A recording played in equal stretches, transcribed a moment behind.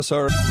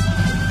Sir.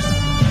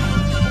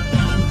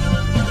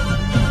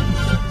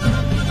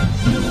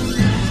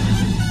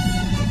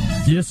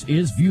 This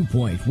is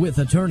Viewpoint with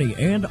attorney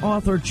and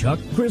author Chuck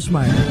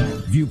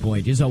Crismier.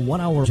 Viewpoint is a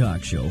one-hour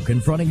talk show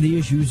confronting the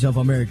issues of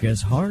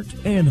America's heart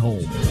and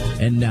home.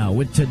 And now,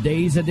 with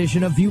today's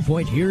edition of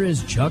Viewpoint, here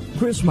is Chuck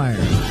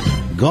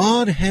Crismier.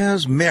 God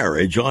has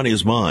marriage on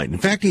his mind. In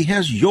fact, he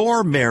has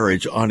your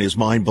marriage on his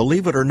mind,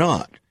 believe it or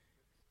not.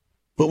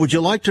 But would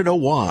you like to know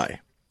why?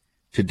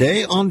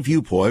 Today on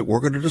Viewpoint, we're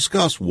going to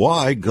discuss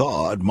why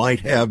God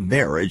might have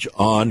marriage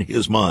on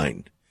his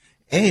mind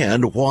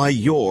and why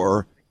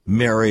your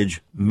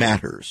marriage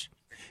matters.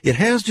 It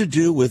has to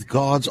do with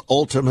God's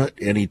ultimate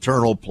and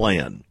eternal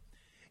plan.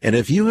 And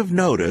if you have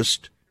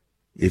noticed,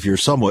 if you're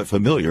somewhat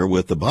familiar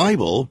with the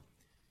Bible,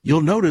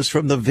 you'll notice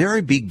from the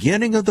very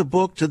beginning of the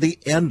book to the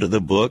end of the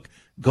book,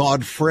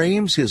 God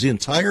frames his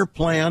entire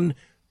plan,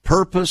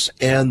 purpose,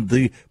 and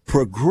the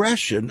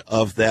progression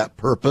of that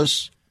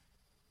purpose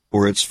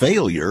or its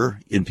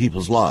failure in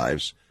people's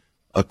lives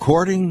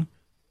according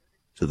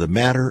to the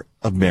matter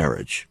of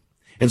marriage.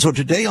 And so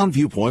today on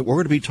Viewpoint, we're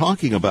going to be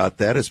talking about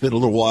that. It's been a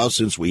little while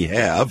since we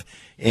have.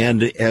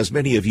 And as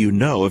many of you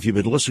know, if you've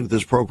been listening to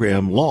this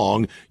program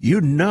long,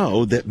 you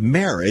know that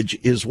marriage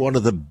is one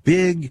of the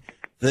big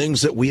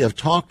things that we have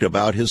talked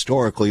about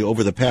historically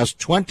over the past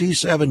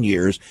 27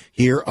 years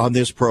here on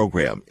this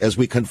program as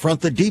we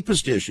confront the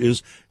deepest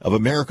issues of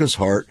America's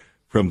heart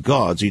from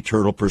God's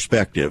eternal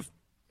perspective.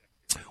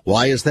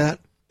 Why is that?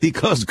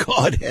 Because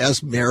God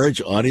has marriage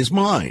on his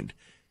mind.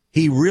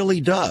 He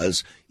really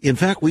does. In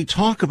fact, we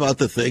talk about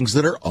the things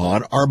that are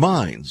on our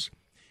minds.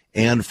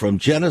 And from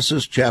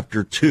Genesis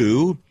chapter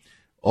 2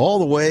 all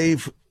the way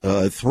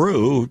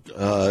through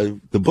the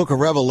book of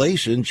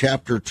Revelation,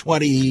 chapter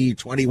 20,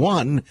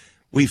 21,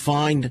 we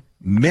find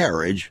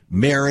marriage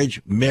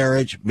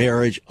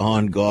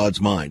on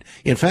God's mind.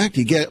 In fact,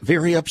 you get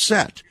very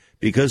upset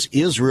because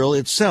Israel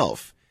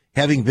itself,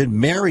 having been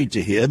married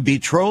to him,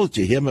 betrothed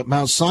to him at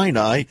Mount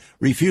Sinai,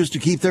 refused to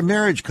keep their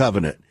marriage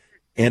covenant.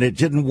 And it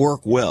didn't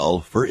work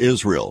well for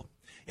Israel.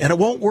 And it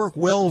won't work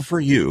well for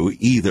you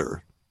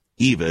either,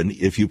 even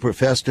if you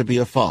profess to be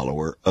a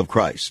follower of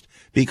Christ.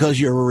 Because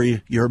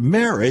your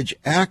marriage,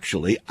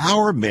 actually,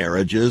 our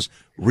marriages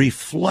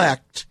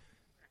reflect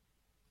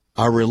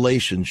our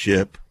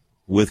relationship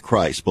with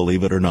Christ,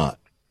 believe it or not.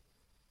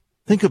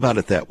 Think about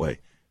it that way.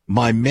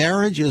 My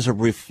marriage is a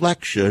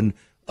reflection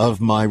of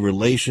my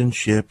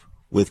relationship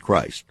with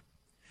Christ.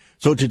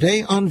 So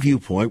today on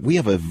Viewpoint, we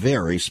have a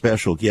very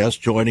special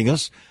guest joining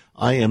us.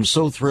 I am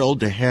so thrilled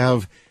to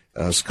have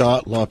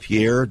Scott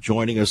LaPierre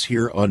joining us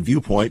here on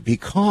Viewpoint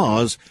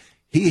because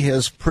he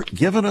has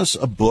given us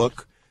a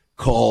book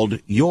called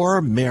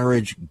Your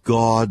Marriage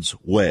God's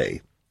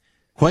Way.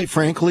 Quite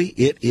frankly,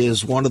 it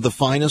is one of the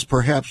finest,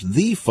 perhaps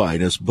the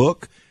finest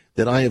book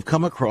that I have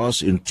come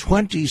across in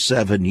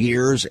 27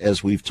 years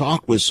as we've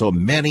talked with so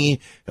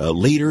many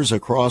leaders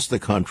across the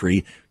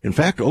country. In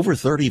fact, over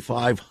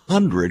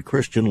 3,500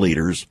 Christian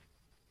leaders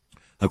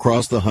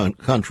across the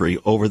country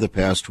over the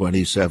past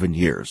 27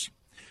 years.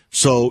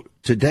 So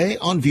today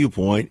on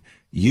Viewpoint,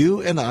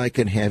 you and I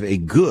can have a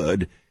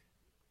good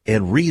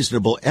and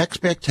reasonable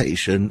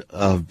expectation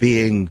of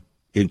being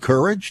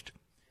encouraged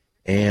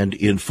and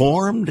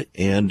informed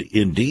and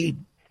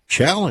indeed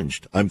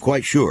challenged, I'm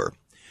quite sure.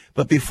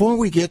 But before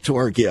we get to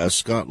our guest,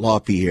 Scott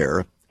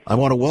LaPierre, I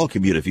want to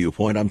welcome you to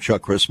Viewpoint. I'm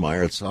Chuck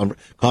Crismier. It's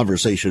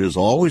conversation, as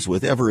always,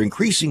 with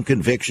ever-increasing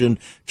conviction,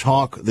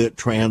 talk that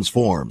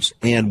transforms.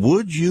 And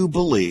would you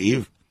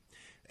believe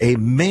a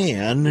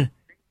man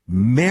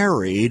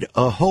married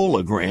a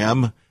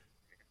hologram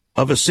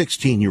of a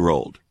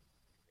 16-year-old?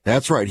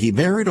 That's right. He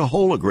married a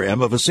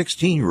hologram of a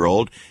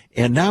 16-year-old,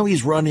 and now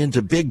he's run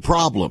into big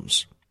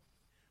problems.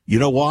 You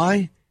know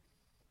why?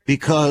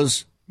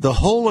 Because the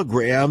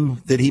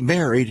hologram that he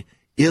married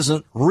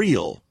isn't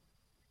real.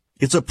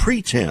 It's a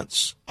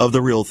pretense of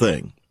the real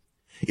thing.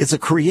 It's a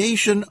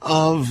creation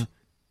of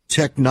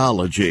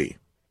technology.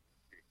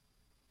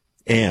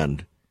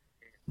 And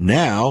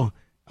now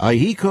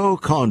Aiko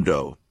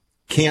Kondo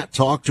can't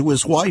talk to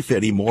his wife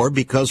anymore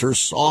because her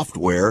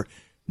software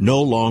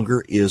no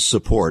longer is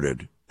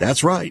supported.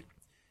 That's right.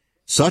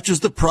 Such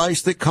is the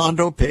price that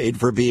Kondo paid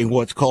for being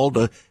what's called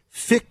a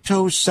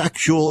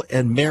fictosexual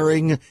and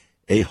marrying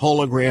a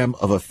hologram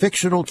of a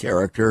fictional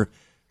character,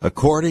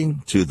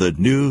 according to the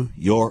New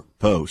York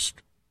Post.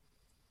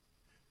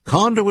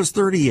 Kondo was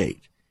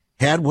 38,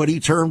 had what he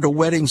termed a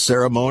wedding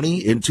ceremony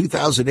in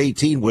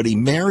 2018 when he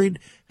married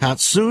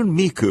Hatsune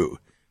Miku,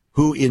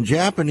 who in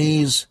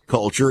Japanese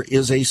culture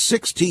is a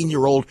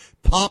 16-year-old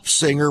pop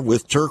singer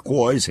with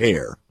turquoise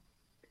hair.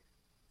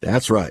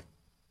 That's right.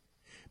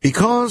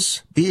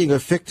 Because being a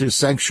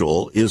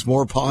fictosexual is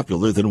more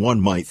popular than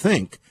one might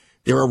think,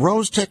 there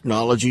arose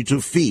technology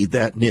to feed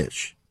that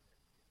niche.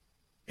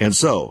 And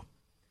so,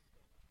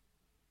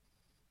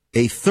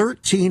 a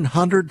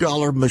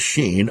 $1,300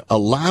 machine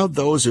allowed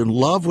those in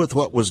love with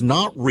what was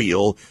not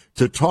real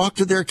to talk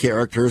to their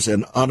characters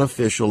and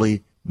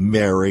unofficially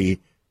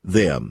marry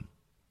them.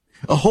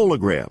 A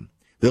hologram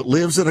that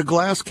lives in a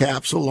glass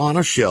capsule on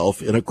a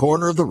shelf in a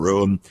corner of the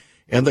room,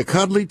 and the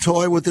cuddly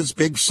toy with its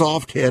big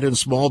soft head and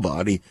small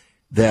body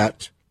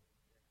that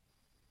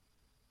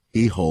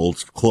he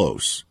holds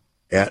close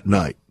at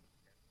night.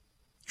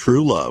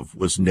 True love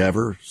was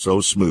never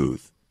so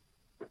smooth.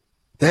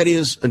 That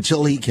is,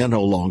 until he can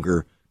no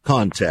longer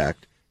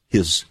contact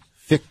his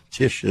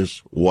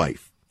fictitious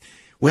wife.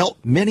 Well,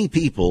 many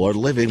people are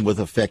living with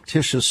a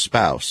fictitious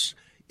spouse.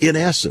 In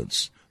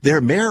essence,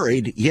 they're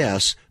married,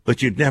 yes,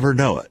 but you'd never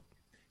know it.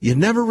 You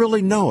never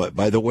really know it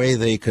by the way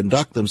they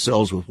conduct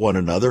themselves with one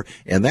another,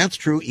 and that's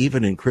true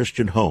even in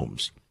Christian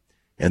homes.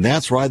 And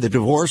that's why the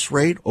divorce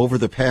rate over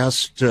the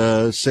past,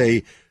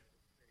 say,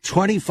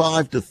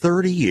 25 to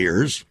 30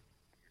 years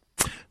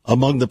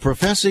among the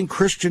professing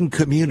Christian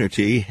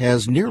community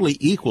has nearly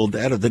equaled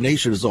that of the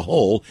nation as a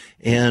whole.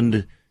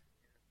 And,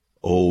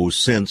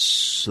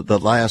 since the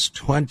last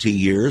 20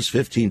 years,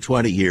 15,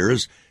 20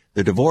 years,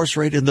 the divorce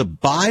rate in the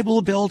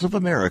Bible Belt of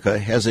America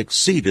has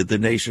exceeded the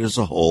nation as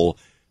a whole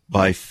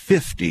by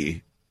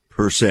 50%.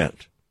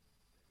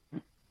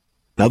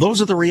 Now,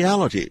 those are the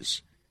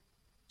realities.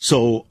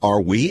 So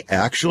are we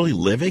actually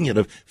living in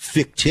a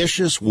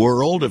fictitious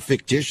world of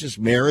fictitious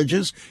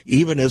marriages,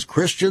 even as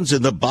Christians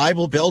in the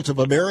Bible Belt of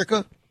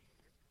America?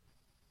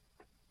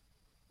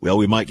 Well,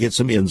 we might get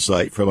some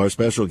insight from our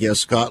special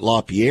guest, Scott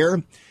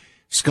LaPierre.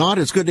 Scott,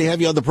 it's good to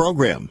have you on the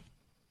program.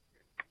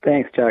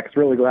 Thanks, Chuck. It's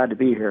really glad to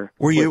be here.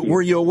 Were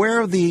you aware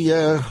of the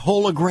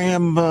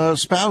hologram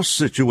spouse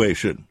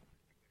situation?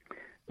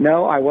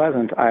 No, I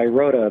wasn't. I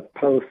wrote a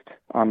post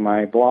on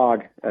my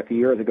blog a few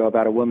years ago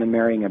about a woman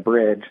marrying a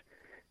bridge,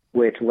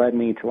 which led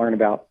me to learn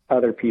about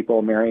other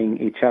people marrying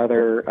each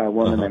other, a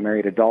woman that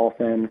married a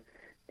dolphin.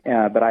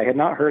 But I had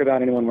not heard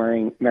about anyone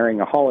marrying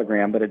a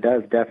hologram, but it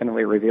does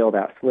definitely reveal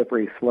that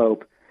slippery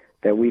slope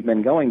that we've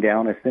been going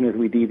down as soon as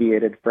we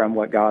deviated from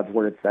what God's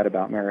Word said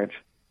about marriage.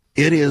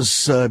 It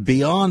is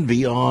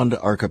beyond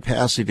our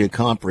capacity to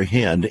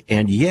comprehend,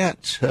 and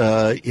yet,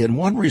 in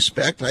one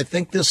respect, I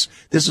think this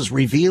is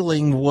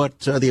revealing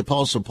what the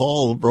Apostle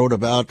Paul wrote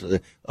about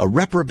a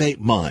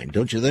reprobate mind,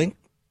 don't you think?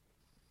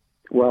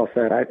 Well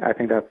said. I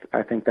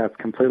think that's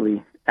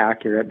completely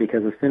accurate,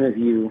 because as soon as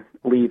you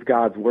leave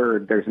God's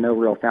Word, there's no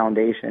real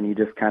foundation. You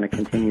just kind of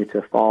continue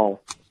to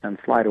fall and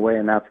slide away,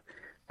 and that's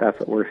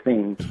what we're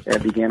seeing.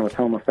 It began with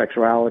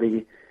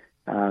homosexuality.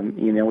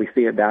 We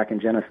see it back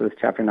in Genesis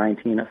chapter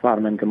 19 at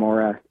Sodom and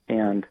Gomorrah,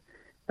 and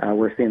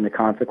we're seeing the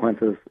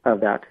consequences of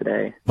that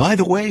today. By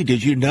the way,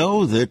 did you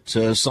know that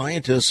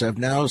scientists have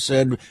now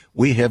said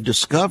we have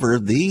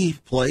discovered the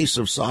place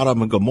of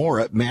Sodom and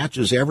Gomorrah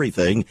matches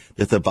everything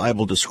that the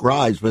Bible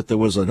describes, but there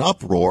was an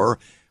uproar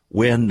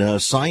when a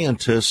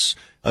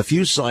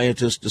few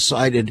scientists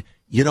decided,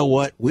 you know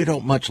what, we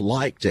don't much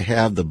like to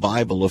have the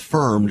Bible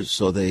affirmed,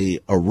 so they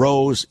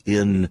arose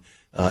in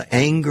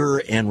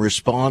anger and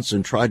response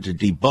and tried to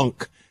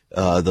debunk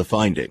the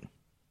finding.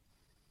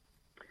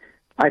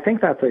 I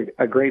think that's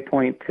a great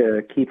point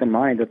to keep in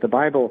mind, that the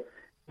Bible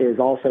is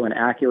also an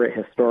accurate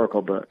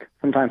historical book.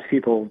 Sometimes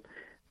people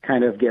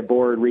kind of get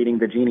bored reading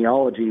the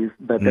genealogies,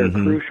 but they're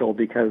crucial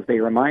because they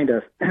remind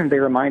us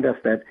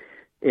that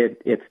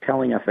it's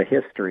telling us a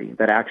history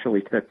that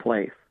actually took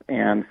place.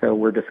 And so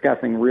we're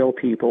discussing real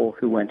people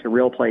who went to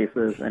real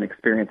places and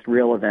experienced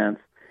real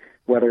events,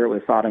 whether it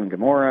was Sodom and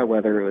Gomorrah,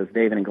 whether it was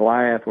David and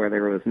Goliath,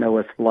 whether it was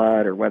Noah's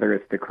flood, or whether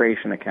it's the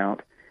creation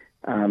account.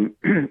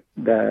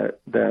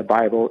 The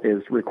Bible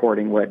is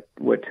recording what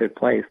took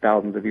place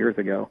thousands of years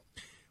ago.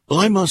 Well,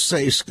 I must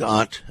say,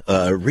 Scott,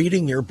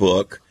 reading your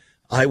book,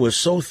 I was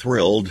so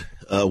thrilled.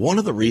 One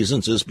of the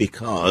reasons is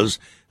because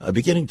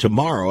beginning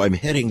tomorrow, I'm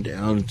heading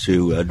down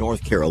to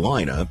North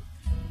Carolina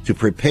to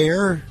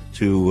prepare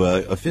to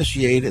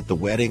officiate at the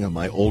wedding of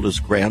my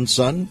oldest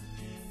grandson.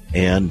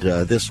 And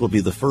this will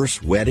be the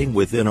first wedding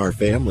within our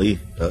family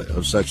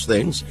of such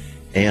things.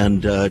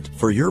 And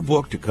for your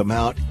book to come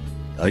out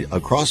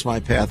across my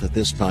path at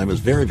this time is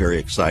very, very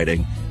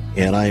exciting.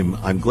 And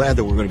I'm glad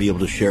that we're going to be able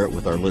to share it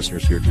with our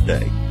listeners here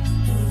today.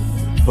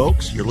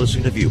 Folks, you're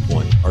listening to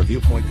Viewpoint. Our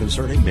viewpoint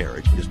concerning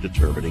marriage is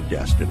determining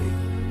destiny.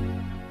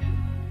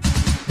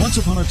 Once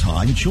upon a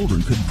time,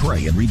 children could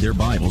pray and read their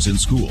Bibles in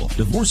school.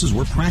 Divorces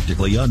were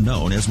practically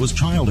unknown, as was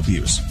child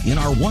abuse. In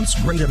our once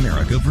great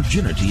America,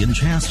 virginity and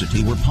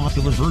chastity were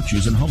popular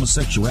virtues, and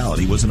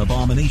homosexuality was an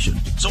abomination.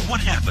 So what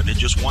happened in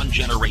just one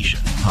generation?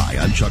 Hi,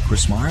 I'm Chuck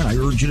Chrismire, and I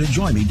urge you to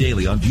join me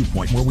daily on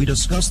Viewpoint, where we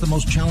discuss the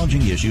most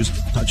challenging issues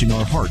touching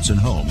our hearts and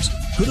homes.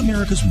 Could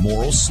America's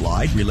moral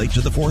slide relate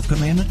to the Fourth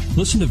Commandment?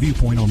 Listen to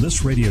Viewpoint on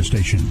this radio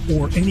station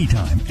or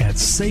anytime at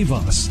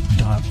saveus.org.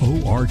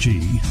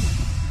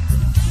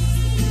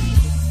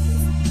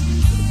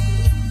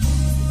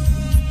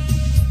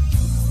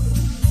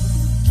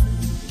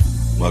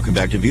 Welcome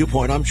back to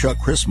Viewpoint. I'm Chuck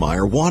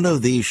Chrismire. One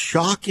of the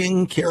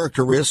shocking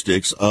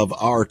characteristics of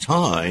our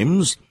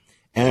times,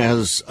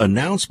 as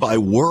announced by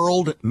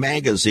World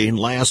Magazine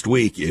last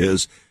week,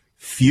 is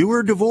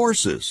fewer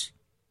divorces.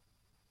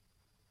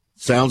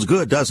 Sounds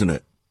good, doesn't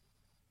it?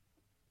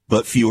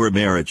 But fewer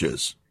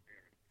marriages.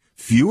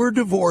 Fewer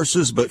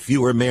divorces, but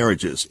fewer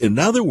marriages. In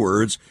other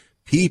words,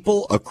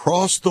 People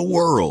across the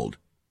world,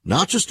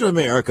 not just in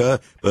America,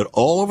 but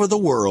all over the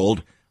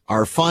world,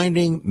 are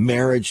finding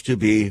marriage to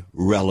be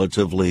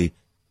relatively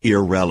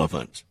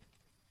irrelevant.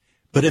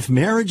 But if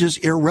marriage is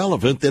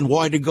irrelevant, then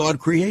why did God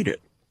create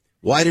it?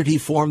 Why did he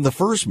form the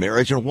first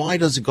marriage, and why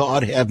does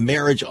God have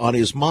marriage on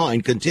his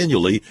mind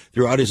continually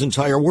throughout his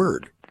entire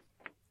word?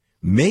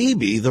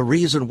 Maybe the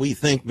reason we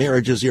think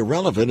marriage is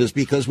irrelevant is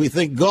because we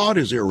think God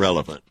is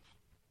irrelevant.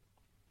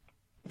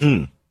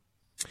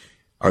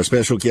 Our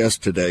special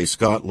guest today,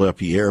 Scott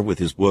LaPierre, with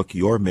his book,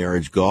 Your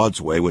Marriage,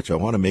 God's Way, which I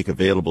want to make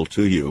available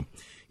to you.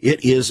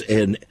 It is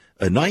a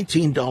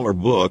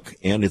 $19 book,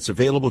 and it's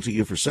available to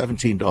you for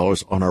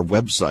 $17 on our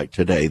website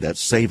today. That's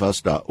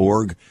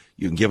saveus.org.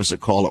 You can give us a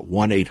call at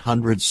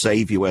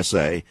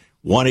 1-800-SAVE-USA,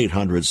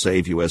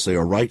 1-800-SAVE-USA,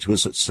 or write to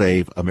us at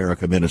Save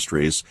America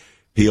Ministries,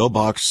 P.O.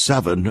 Box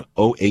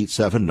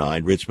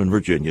 70879, Richmond,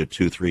 Virginia,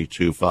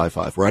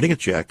 23255. Writing a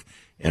check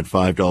and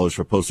 $5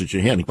 for postage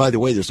and handling. By the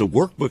way, there's a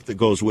workbook that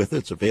goes with it.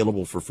 It's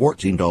available for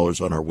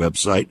 $14 on our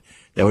website.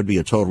 That would be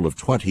a total of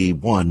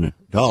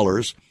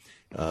 $21,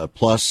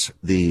 plus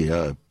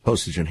the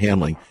postage and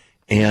handling.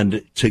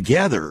 And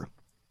together,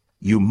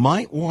 you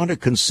might want to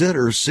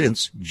consider,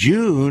 since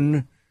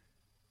June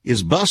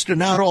is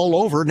busting out all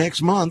over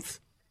next month,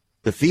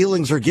 the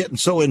feelings are getting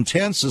so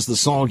intense, as the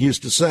song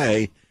used to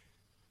say.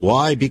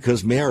 Why?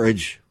 Because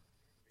marriage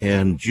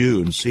and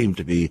June seem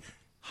to be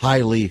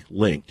highly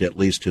linked, at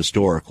least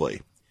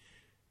historically.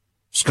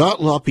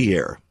 Scott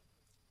LaPierre,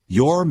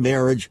 Your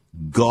Marriage,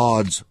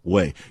 God's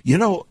Way. You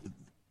know,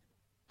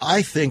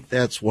 I think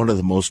that's one of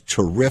the most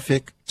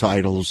terrific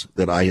titles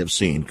that I have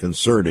seen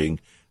concerning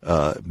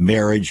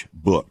marriage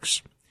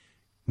books.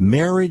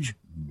 Marriage,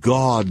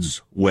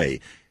 God's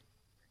Way.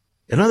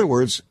 In other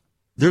words,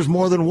 there's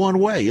more than one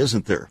way,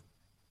 isn't there?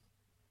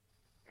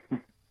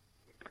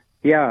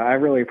 Yeah, I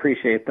really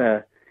appreciate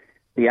the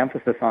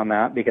emphasis on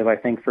that, because I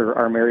think for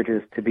our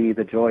marriages to be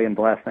the joy and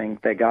blessing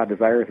that God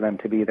desires them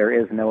to be, there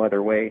is no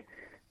other way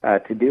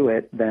to do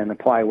it than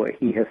apply what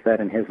he has said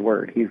in his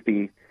word. He's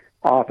the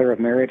author of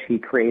marriage. He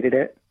created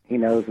it. He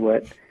knows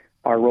what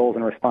our roles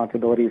and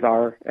responsibilities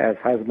are as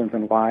husbands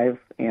and wives,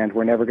 and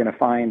we're never going to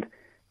find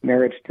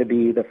marriage to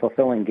be the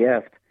fulfilling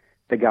gift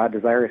that God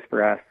desires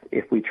for us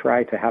if we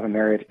try to have a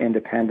marriage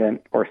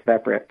independent or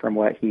separate from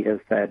what he has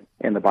said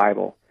in the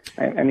Bible.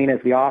 I mean, as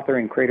the author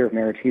and creator of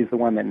marriage, he's the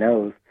one that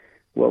knows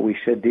what we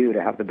should do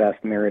to have the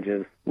best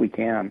marriages we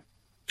can.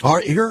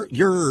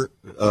 You're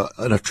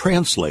a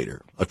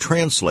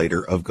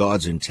translator of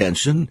God's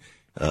intention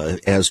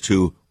as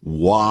to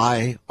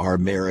why our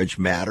marriage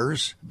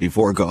matters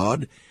before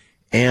God.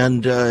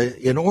 And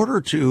in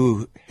order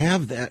to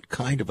have that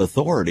kind of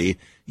authority,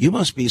 you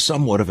must be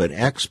somewhat of an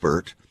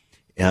expert.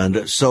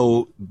 And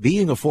so,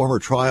 being a former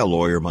trial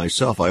lawyer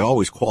myself, I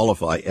always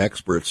qualify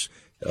experts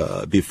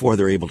before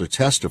they're able to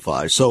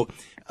testify. So,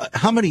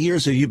 how many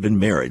years have you been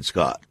married,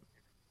 Scott?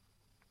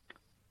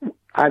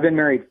 I've been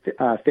married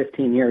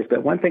 15 years,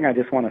 but one thing I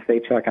just want to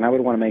say, Chuck, and I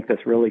would want to make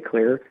this really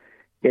clear,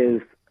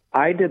 is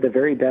I did the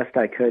very best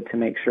I could to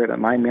make sure that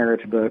my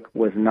marriage book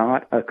was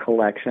not a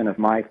collection of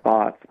my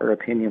thoughts or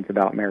opinions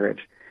about marriage.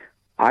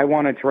 I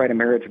wanted to write a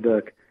marriage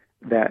book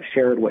that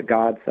shared what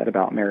God said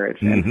about marriage.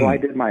 Mm-hmm. And so I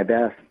did my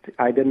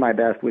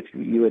best, which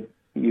you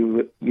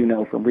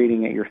know from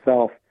reading it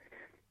yourself,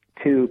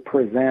 to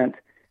present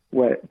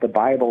what the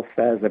Bible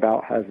says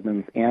about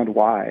husbands and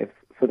wives,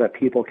 so that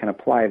people can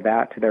apply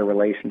that to their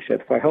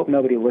relationships. So I hope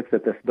nobody looks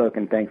at this book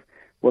and thinks,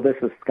 well, this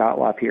is Scott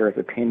LaPierre's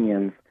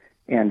opinions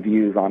and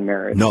views on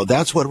marriage. No,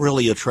 that's what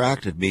really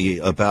attracted me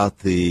about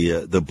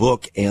the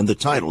book and the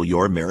title,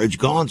 Your Marriage,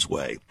 God's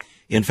Way.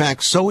 In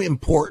fact, so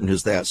important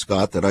is that,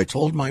 Scott, that I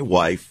told my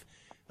wife,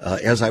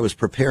 as I was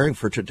preparing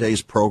for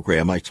today's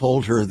program, I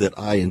told her that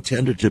I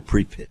intended to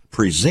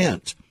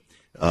present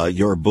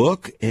your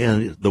book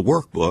and the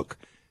workbook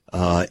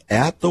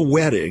at the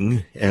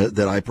wedding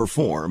that I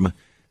perform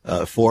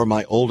for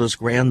my oldest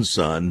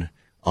grandson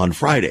on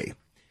Friday.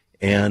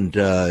 And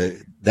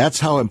that's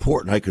how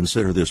important I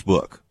consider this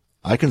book.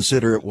 I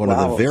consider it one of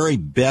the very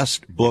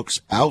best books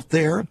out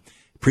there,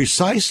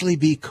 precisely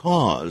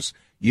because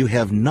you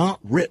have not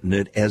written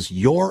it as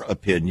your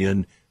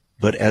opinion,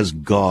 but as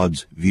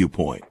God's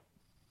viewpoint.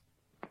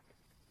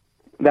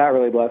 That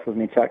really blesses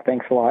me, Chuck.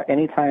 Thanks a lot.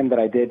 Anytime that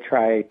I did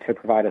try to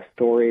provide a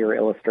story or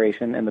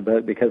illustration in the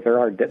book, because there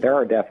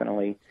are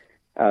definitely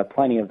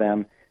plenty of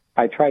them,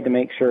 I tried to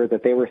make sure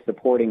that they were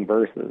supporting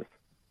verses,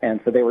 and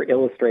so they were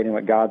illustrating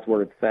what God's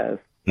Word says.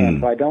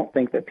 And so I don't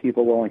think that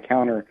people will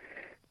encounter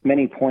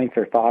many points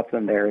or thoughts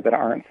in there that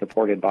aren't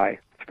supported by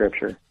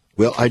Scripture.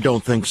 Well, I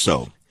don't think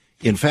so.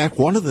 In fact,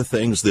 one of the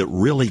things that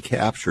really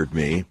captured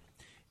me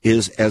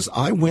is as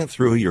I went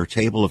through your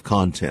table of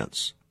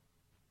contents,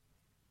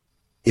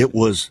 it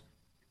was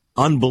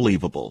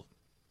unbelievable.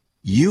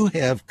 You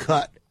have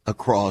cut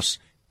across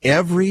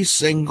every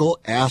single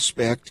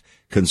aspect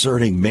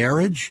concerning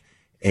marriage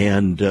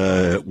and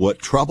what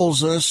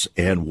troubles us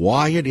and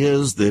why it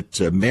is that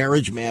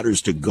marriage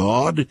matters to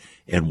God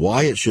and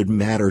why it should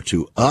matter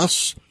to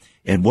us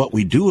and what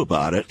we do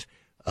about it.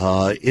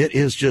 It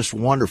is just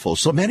wonderful.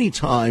 So many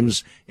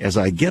times as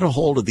I get a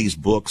hold of these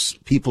books,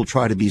 people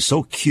try to be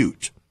so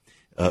cute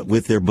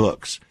with their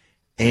books,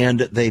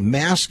 and they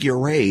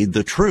masquerade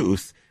the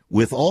truth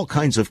with all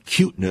kinds of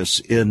cuteness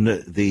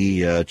in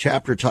the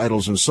chapter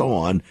titles and so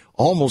on,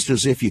 almost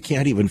as if you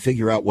can't even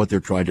figure out what they're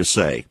trying to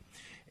say.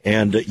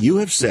 And you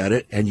have said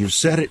it, and you've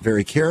said it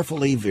very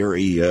carefully,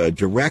 very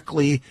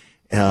directly,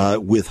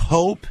 with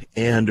hope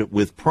and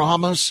with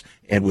promise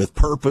and with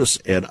purpose,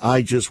 and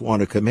I just want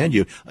to commend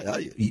you.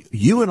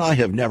 You and I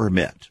have never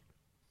met.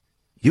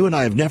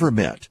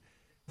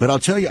 But I'll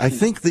tell you, I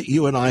think that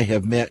you and I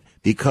have met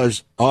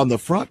because on the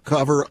front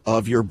cover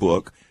of your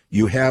book,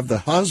 you have the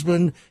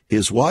husband,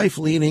 his wife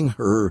leaning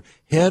her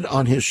head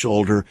on his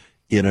shoulder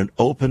in an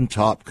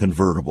open-top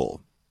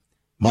convertible.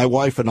 My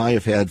wife and I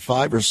have had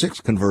 5 or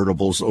 6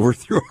 convertibles over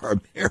through our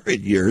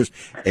married years,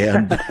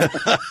 and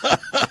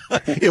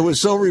it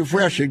was so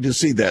refreshing to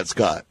see that,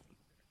 Scott.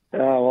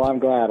 Well, I'm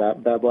glad.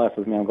 That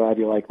blesses me. I'm glad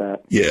you like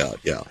that. Yeah.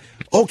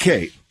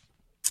 Okay.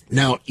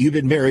 Now, you've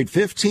been married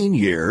 15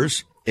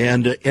 years,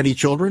 and any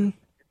children?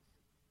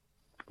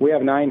 We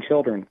have 9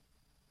 children.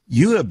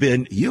 You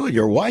and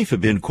your wife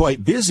have been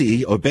quite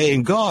busy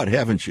obeying God,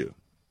 haven't you?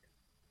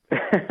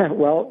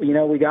 Well,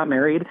 we got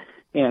married,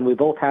 and we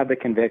both had the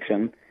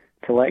conviction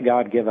to let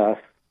God give us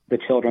the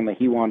children that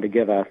he wanted to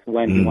give us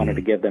when he wanted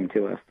to give them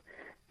to us.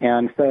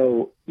 And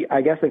so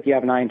I guess if you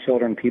have 9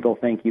 children, people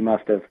think you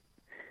must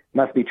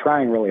be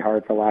trying really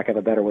hard, for lack of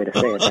a better way to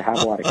say it, to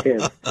have a lot of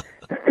kids.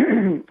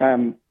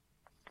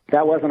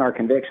 That wasn't our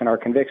conviction. Our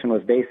conviction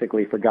was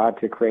basically for God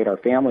to create our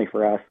family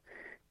for us.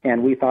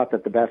 And we thought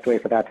that the best way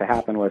for that to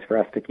happen was for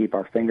us to keep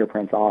our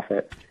fingerprints off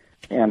it.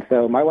 And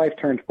so my wife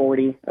turned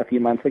 40 a few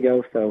months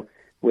ago, so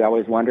we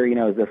always wonder,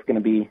 is this going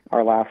to be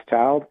our last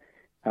child?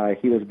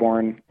 He was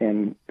born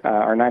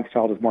our 9th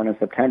child was born in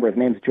September. His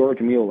name's George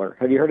Mueller.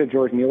 Have you heard of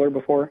George Mueller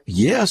before?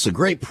 Yes, a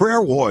great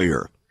prayer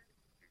warrior.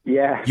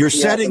 Yeah. You're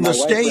setting the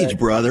stage,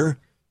 brother.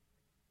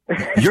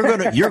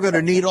 You're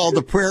gonna need all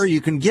the prayer you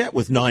can get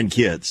with 9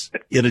 kids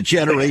in a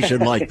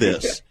generation like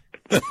this.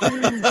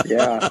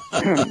 Yeah.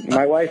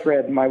 My wife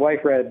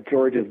read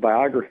George's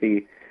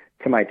biography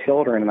to my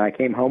children, and I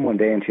came home one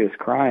day and she was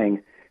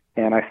crying,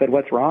 and I said,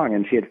 "What's wrong?"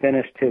 And she had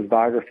finished his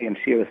biography, and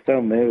she was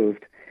so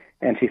moved.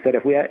 And she said,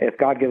 if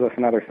God gives us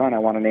another son, I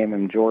want to name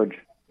him George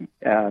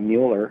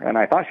Mueller. And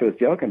I thought she was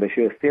joking, but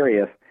she was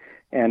serious.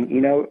 And,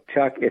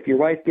 Chuck, if your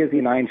wife gives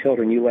you 9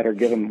 children, you let her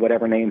give them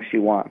whatever name she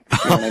wants.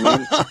 You know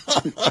what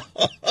I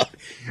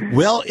mean?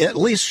 Well, at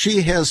least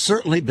she has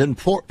certainly been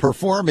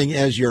performing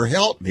as your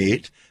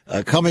helpmeet,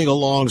 coming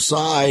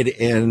alongside,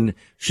 and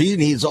she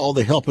needs all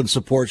the help and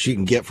support she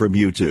can get from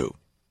you, too.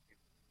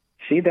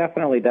 She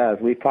definitely does.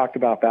 We've talked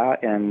about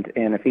that, and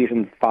in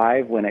Ephesians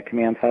 5, when it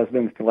commands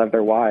husbands to love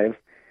their wives,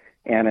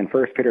 and in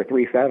 1 Peter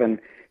 3:7,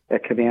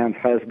 it commands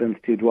husbands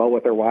to dwell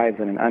with their wives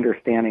in an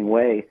understanding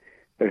way.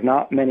 There's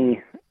not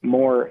many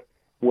more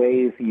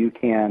ways you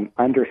can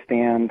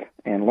understand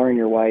and learn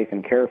your wife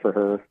and care for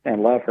her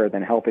and love her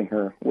than helping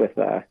her with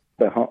the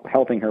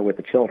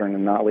children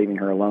and not leaving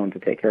her alone to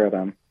take care of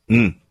them.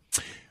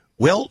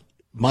 Well,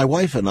 my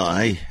wife and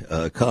I,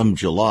 come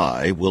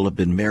July, will have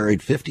been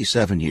married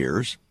 57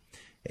 years.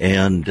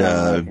 And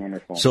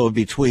so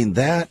between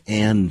that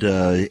and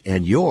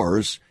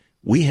yours,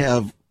 we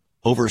have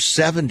over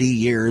 70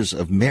 years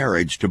of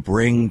marriage to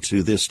bring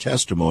to this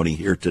testimony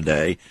here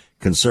today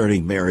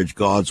concerning marriage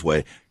God's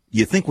way.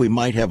 You think we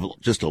might have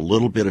just a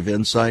little bit of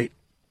insight?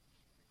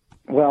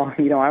 Well,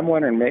 I'm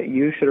wondering,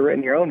 you should have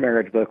written your own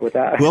marriage book with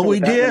that. Well, we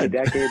did.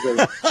 Decades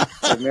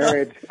of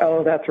marriage.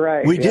 Oh, that's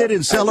right. We did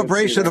in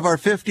celebration of our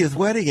 50th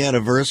wedding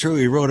anniversary.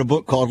 We wrote a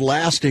book called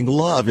Lasting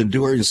Love,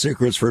 Enduring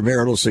Secrets for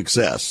Marital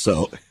Success.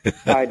 So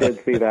I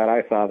did see that.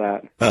 I saw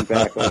that.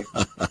 Exactly.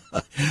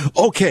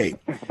 Okay.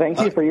 Thank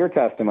you for your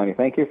testimony.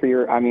 Thank you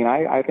for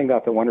I think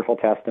that's a wonderful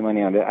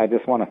testimony. And I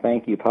just want to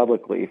thank you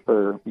publicly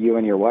for you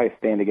and your wife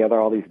staying together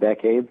all these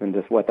decades and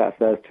just what that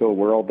says to a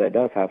world that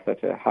does have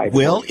such a high.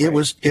 Well, it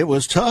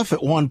was tough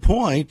at one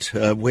point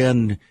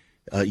when,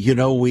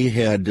 we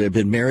had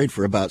been married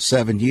for about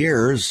 7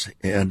 years,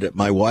 and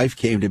my wife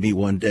came to me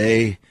one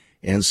day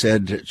and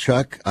said,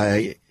 "Chuck,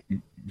 I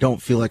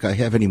don't feel like I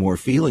have any more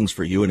feelings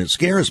for you, and it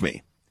scares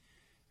me."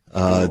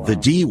 Wow. The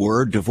D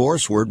word,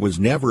 divorce word, was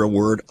never a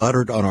word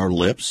uttered on our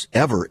lips,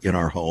 ever in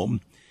our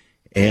home.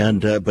 And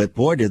but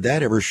boy, did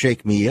that ever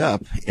shake me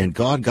up. And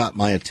God got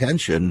my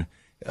attention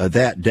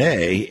that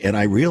day, and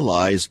I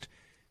realized,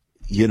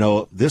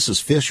 this is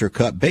fish or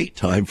cut bait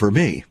time for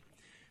me.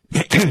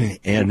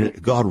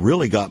 And God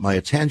really got my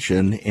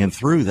attention, and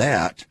through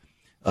that,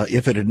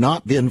 if it had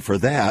not been for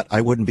that,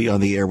 I wouldn't be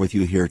on the air with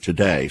you here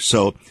today.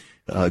 So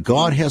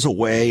God has a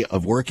way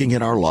of working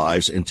in our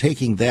lives and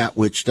taking that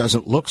which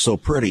doesn't look so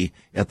pretty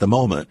at the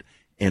moment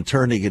and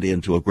turning it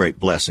into a great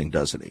blessing,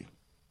 doesn't he?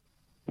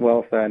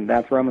 Well said.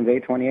 That's Romans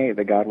 8:28,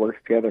 that God works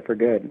together for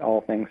good,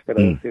 all things for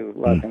those who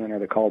love him and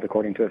are called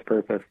according to his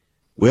purpose.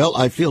 Well,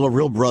 I feel a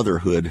real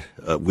brotherhood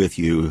with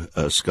you,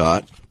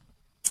 Scott.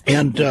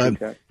 And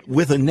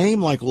with a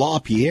name like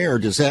LaPierre,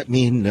 does that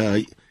mean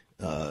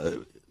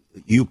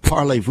You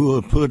parlez-vous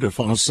un peu de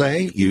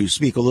français? You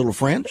speak a little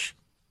French?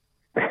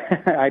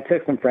 I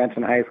took some French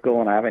in high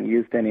school, and I haven't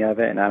used any of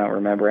it, and I don't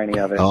remember any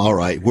of it. All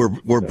right.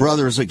 We're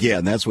brothers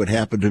again. That's what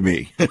happened to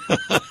me.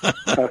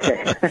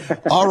 Okay.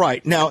 All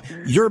right. Now,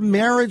 your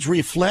marriage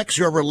reflects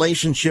your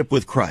relationship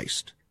with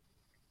Christ.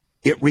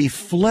 It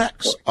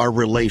reflects our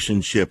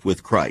relationship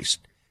with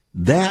Christ.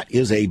 That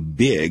is a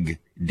big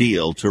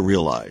deal to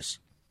realize.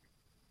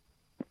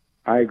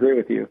 I agree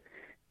with you.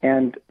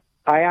 And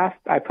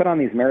I put on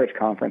these marriage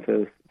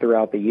conferences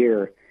throughout the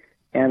year,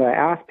 and I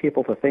ask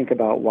people to think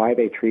about why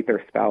they treat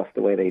their spouse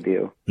the way they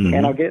do. Mm-hmm.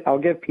 And I'll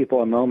give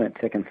people a moment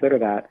to consider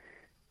that,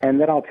 and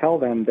then I'll tell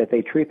them that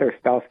they treat their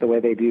spouse the way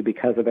they do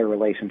because of their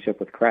relationship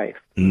with Christ.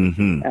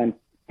 Mm-hmm.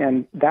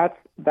 And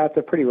that's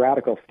a pretty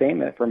radical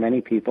statement for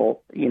many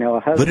people. You know,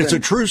 a husband. But it's a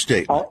true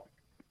statement.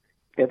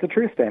 It's a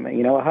true statement.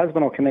 You know, a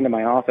husband will come into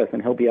my office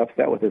and he'll be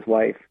upset with his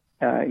wife.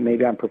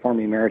 Maybe I'm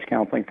performing marriage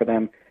counseling for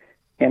them.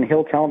 And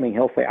he'll tell me,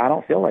 he'll say, I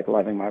don't feel like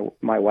loving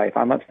my wife.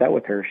 I'm upset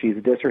with her. She's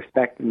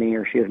disrespected me,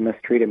 or she has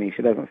mistreated me.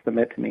 She doesn't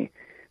submit to me,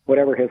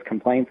 whatever his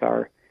complaints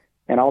are.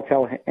 And I'll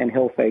tell him, and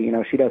he'll say, you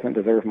know, she doesn't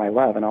deserve my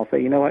love. And I'll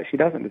say, you know what? She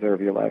doesn't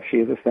deserve your love. She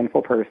is a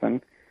sinful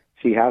person.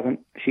 She hasn't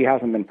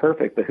been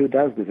perfect, but who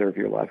does deserve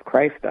your love?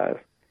 Christ does.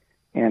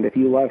 And if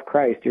you love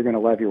Christ, you're going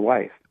to love your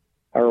wife.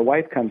 Or a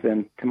wife comes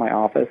into my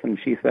office and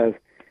she says,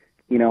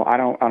 you know, I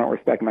don't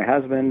respect my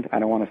husband. I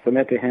don't want to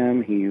submit to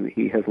him.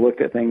 He has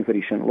looked at things that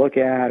he shouldn't look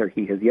at, or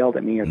he has yelled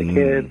at me or the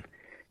kids.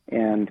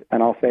 And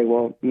I'll say,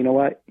 well, you know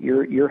what?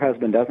 Your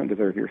husband doesn't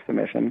deserve your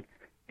submission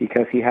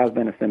because he has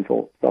been a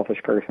sinful,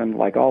 selfish person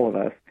like all of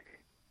us.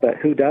 But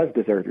who does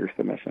deserve your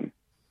submission?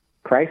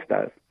 Christ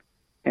does.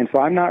 And so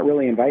I'm not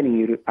really inviting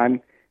you to,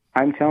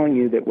 I'm telling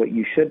you that what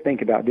you should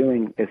think about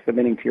doing is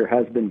submitting to your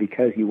husband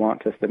because you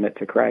want to submit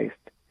to Christ.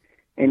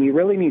 And you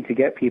really need to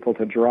get people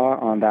to draw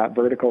on that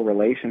vertical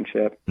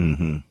relationship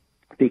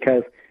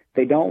because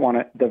they don't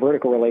want the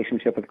vertical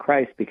relationship with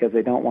Christ because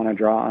they don't want to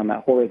draw on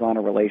that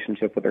horizontal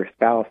relationship with their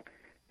spouse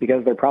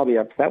because they're probably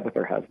upset with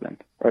their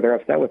husband or they're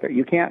upset with her.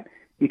 You can't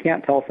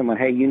tell someone,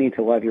 hey, you need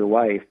to love your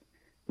wife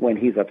when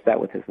he's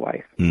upset with his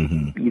wife.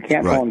 You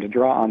can't tell him to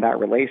draw on that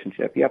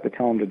relationship. You have to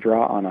tell him to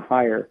draw on a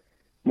higher,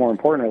 more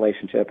important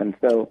relationship.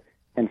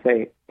 And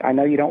say, I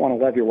know you don't want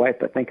to love your wife,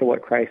 but think of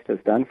what Christ has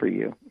done for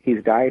you.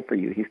 He's died for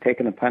you. He's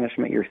taken the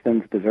punishment your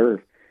sins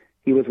deserve.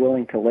 He was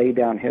willing to lay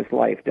down his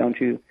life. Don't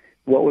you?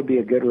 What would be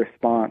a good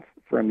response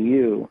from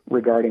you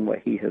regarding what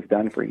he has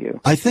done for you?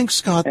 I think,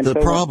 Scott, the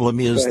problem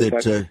is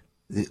that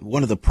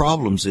one of the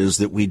problems is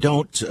that we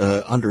don't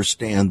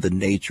understand the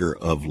nature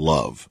of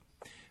love.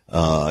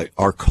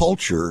 Our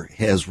culture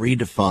has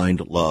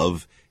redefined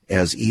love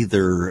as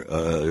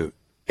either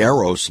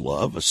eros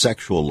love, a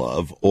sexual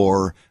love,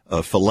 or a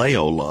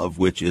phileo love,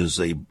 which is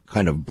a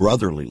kind of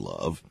brotherly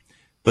love.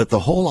 But the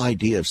whole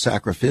idea of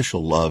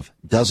sacrificial love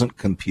doesn't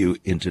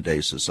compute in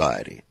today's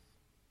society.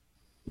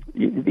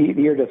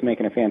 You're just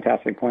making a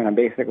fantastic point. I'm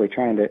basically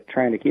trying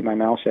to keep my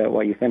mouth shut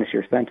while you finish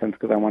your sentence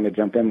because I wanted to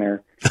jump in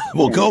there.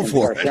 Well, go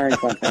for it. Sharing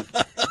something.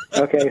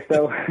 Okay,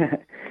 so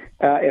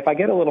if I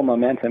get a little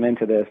momentum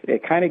into this,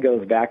 it kind of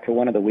goes back to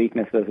one of the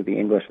weaknesses of the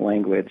English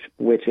language,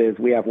 which is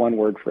we have one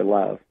word for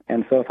love.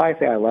 And so if I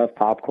say I love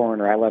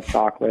popcorn or I love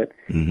chocolate,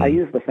 I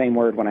use the same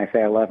word when I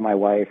say I love my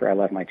wife or I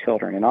love my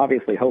children. And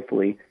obviously,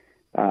 hopefully,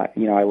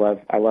 you know,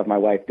 I love my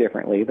wife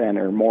differently than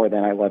or more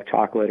than I love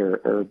chocolate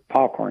or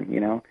popcorn, you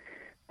know.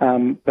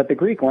 But the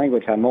Greek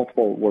language had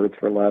multiple words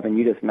for love, and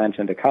you just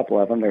mentioned a couple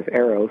of them. There's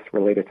eros,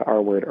 related to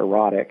our word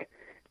erotic.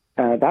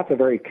 That's a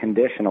very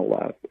conditional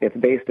love. It's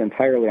based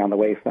entirely on the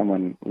way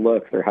someone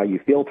looks or how you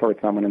feel towards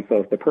someone. And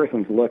so if the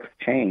person's looks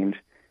change,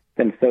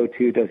 then so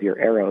too does your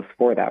eros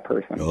for that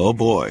person. Oh,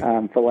 boy.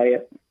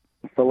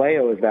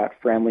 Phileo is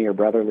that friendly or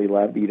brotherly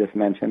love that you just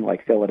mentioned,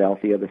 like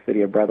Philadelphia, the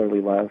city of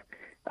brotherly love.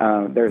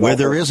 Where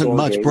there isn't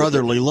much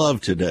brotherly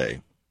love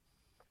today.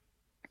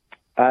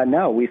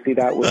 No, we see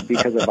that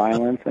because of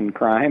violence and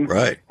crime.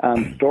 Right.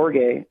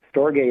 Storge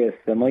is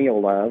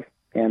familial love,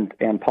 and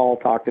Paul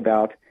talked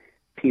about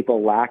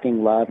people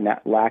lacking love,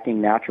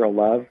 lacking natural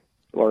love,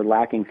 or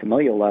lacking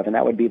familial love, and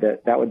that would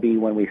be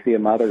when we see a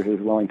mother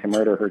who's willing to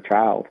murder her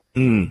child,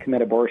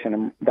 commit abortion,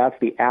 and that's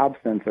the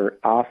absence, or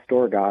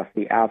astorgos,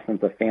 the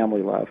absence of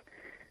family love.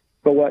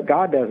 But what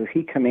God does is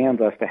He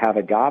commands us to have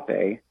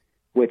agape,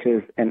 which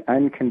is an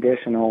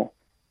unconditional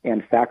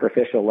and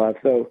sacrificial love.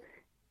 So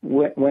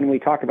when we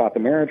talk about the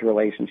marriage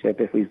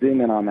relationship, if we zoom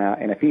in on that,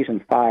 in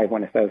Ephesians 5,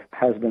 when it says,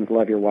 husbands,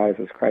 love your wives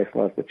as Christ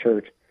loves the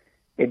church,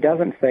 it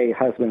doesn't say,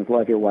 husbands,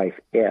 love your wife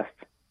if.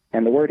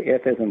 And the word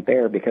if isn't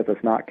there because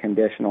it's not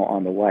conditional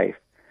on the wife.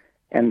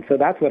 And so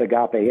that's what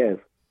agape is.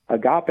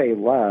 Agape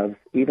loves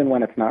even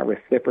when it's not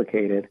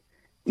reciprocated,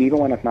 even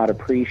when it's not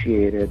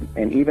appreciated,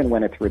 and even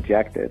when it's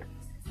rejected.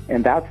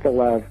 And that's the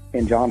love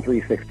in John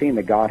 3:16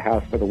 that God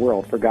has for the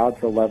world. For God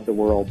so loved the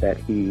world that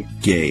He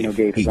gave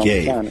His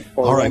only Son.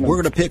 All right,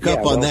 we're going to pick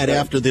up on that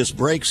after this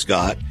break,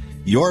 Scott.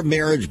 Your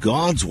Marriage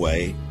God's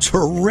Way,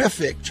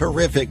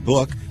 terrific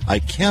book. I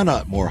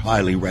cannot more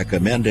highly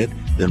recommend it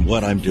than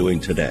what I'm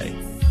doing today.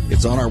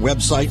 It's on our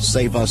website,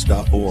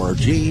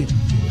 saveus.org.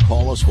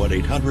 Call us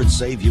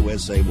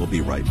 1-800-SAVE-USA. We'll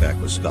be right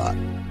back with Scott.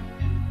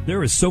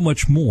 There is so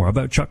much more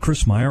about Chuck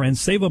Crismier and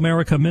Save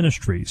America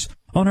Ministries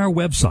on our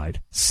website,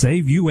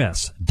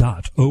 saveus.org.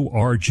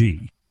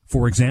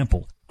 For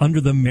example,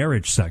 under the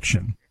marriage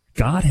section,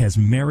 God has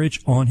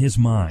marriage on his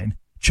mind.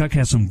 Chuck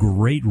has some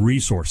great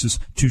resources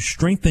to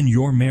strengthen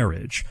your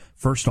marriage.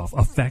 First off,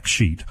 a fact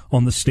sheet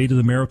on the state of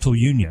the marital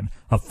union,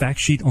 a fact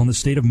sheet on the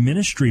state of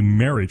ministry,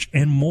 marriage,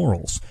 and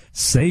morals.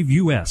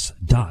 SaveUS.org.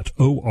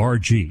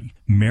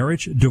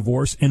 Marriage,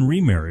 divorce, and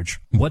remarriage.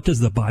 What does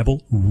the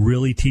Bible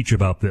really teach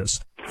about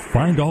this?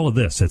 Find all of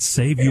this at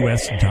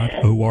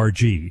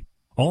SaveUS.org.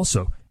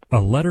 Also,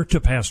 a letter to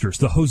pastors,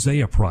 the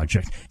Hosea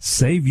Project,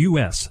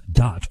 SaveUS.org,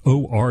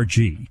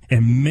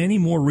 and many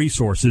more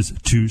resources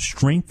to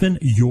strengthen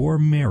your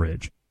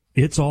marriage.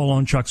 It's all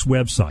on Chuck's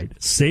website,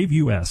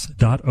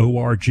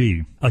 SaveUS.org.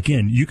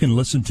 Again, you can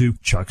listen to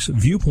Chuck's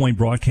Viewpoint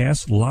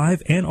broadcast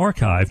live and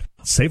archived.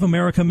 Save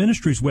America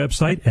Ministries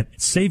website at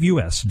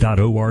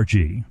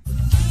SaveUS.org.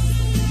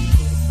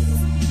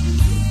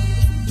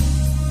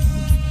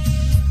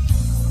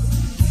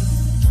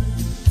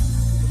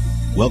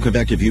 Welcome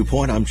back to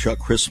Viewpoint. I'm Chuck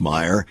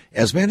Crismier.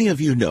 As many of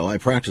you know, I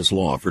practiced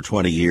law for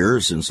 20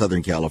 years in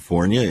Southern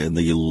California in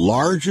the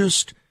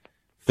largest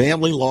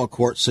family law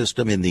court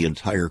system in the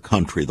entire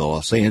country, the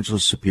Los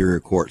Angeles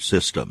Superior Court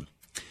system.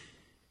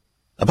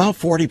 About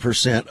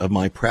 40% of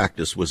my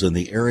practice was in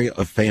the area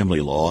of family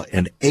law,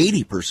 and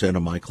 80%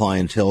 of my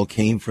clientele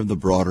came from the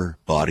broader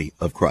body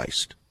of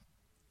Christ.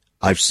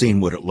 I've seen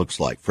what it looks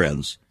like,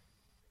 friends,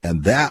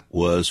 and that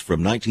was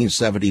from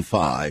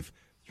 1975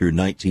 through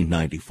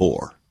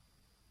 1994.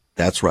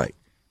 That's right.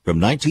 From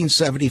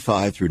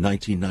 1975 through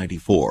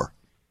 1994,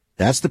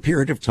 that's the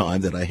period of time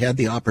that I had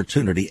the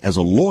opportunity as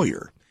a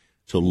lawyer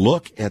to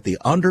look at the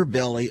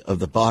underbelly of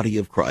the body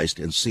of Christ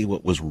and see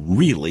what was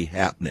really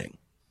happening.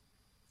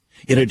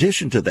 In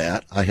addition to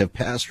that, I have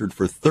pastored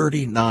for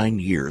 39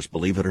 years,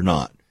 believe it or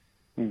not.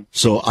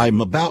 So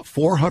I'm about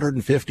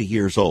 450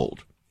 years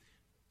old.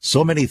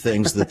 So many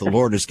things that the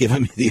Lord has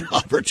given me the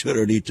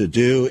opportunity to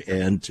do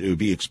and to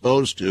be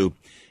exposed to.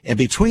 And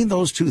between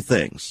those two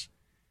things,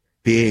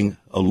 being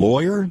a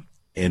lawyer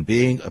and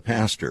being a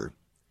pastor,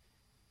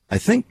 I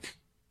think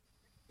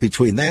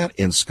between that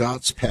and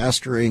Scott's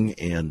pastoring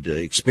and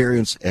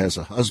experience as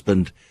a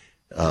husband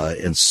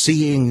and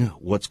seeing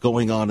what's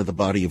going on in the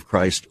body of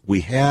Christ,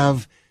 we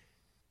have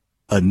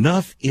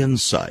enough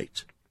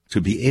insight to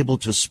be able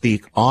to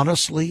speak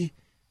honestly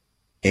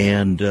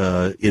and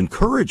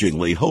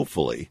encouragingly,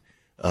 hopefully,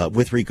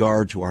 with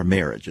regard to our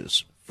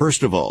marriages.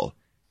 First of all,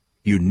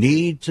 you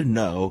need to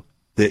know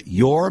that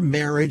your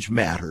marriage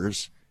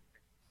matters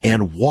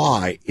and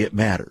why it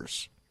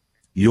matters.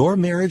 Your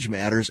marriage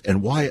matters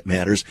and why it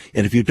matters.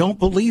 And if you don't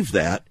believe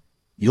that,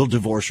 you'll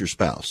divorce your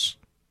spouse.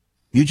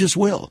 You just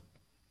will,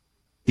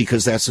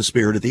 because that's the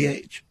spirit of the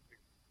age.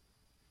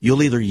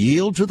 You'll either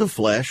yield to the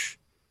flesh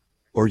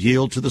or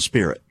yield to the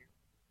spirit.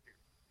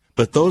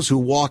 But those who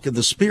walk in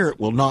the spirit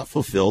will not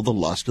fulfill the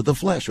lust of the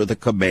flesh or the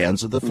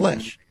commands of the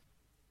flesh,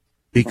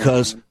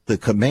 because the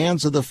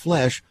commands of the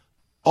flesh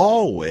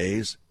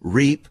always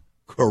reap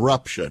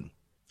corruption.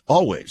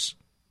 Always.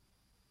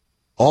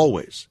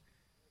 Always.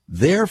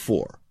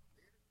 Therefore,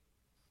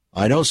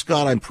 I know,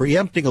 Scott, I'm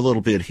preempting a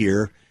little bit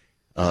here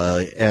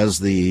as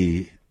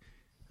the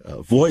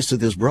voice of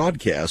this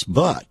broadcast,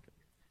 but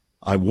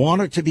I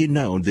want it to be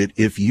known that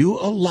if you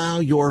allow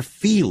your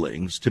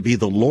feelings to be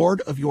the Lord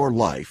of your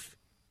life,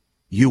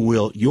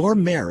 your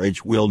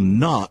marriage will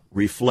not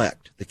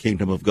reflect the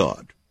kingdom of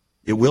God.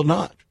 It will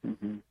not.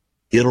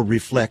 It'll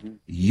reflect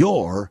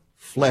your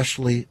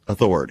fleshly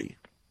authority.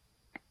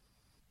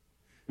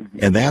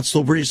 And that's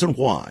the reason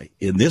why,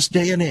 in this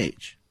day and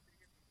age,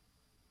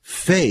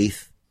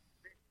 faith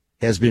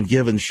has been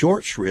given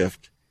short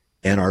shrift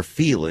and our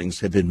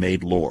feelings have been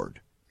made Lord.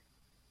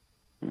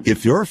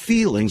 If your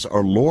feelings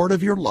are Lord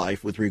of your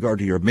life with regard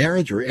to your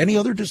marriage or any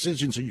other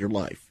decisions in your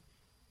life,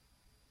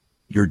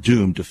 you're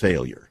doomed to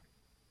failure.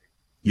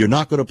 You're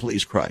not going to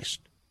please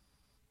Christ.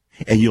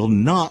 And you'll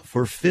not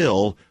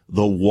fulfill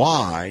the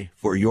why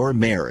for your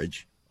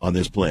marriage on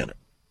this planet.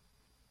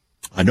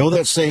 I know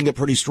that's saying it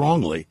pretty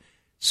strongly.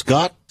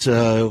 Scott,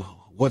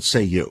 what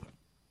say you?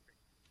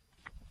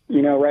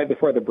 You know, right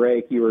before the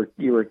break, you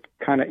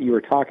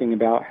were talking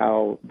about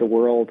how the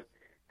world,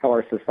 how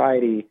our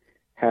society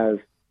has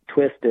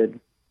twisted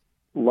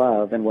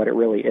love and what it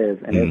really is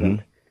and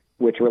isn't,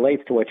 which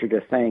relates to what you're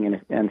just saying.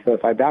 And so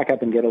if I back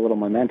up and get a little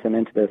momentum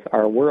into this,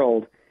 our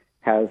world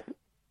has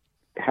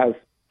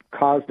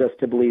caused us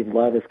to believe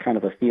love is kind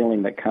of a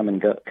feeling that comes and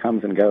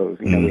goes.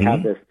 You know, we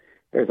have this.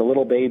 There's a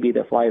little baby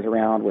that flies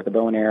around with a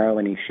bow and arrow,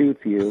 and he shoots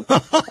you.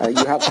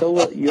 You have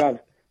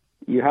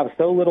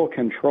so little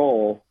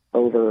control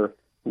over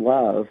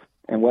love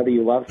and whether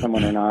you love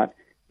someone or not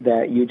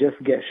that you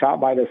just get shot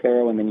by this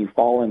arrow and then you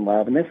fall in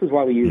love. And this is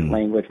why we use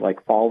language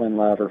like fall in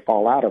love or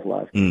fall out of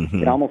love.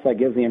 It almost like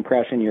gives the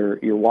impression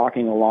you're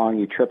walking along,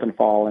 you trip and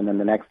fall, and then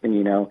the next thing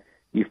you know,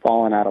 you've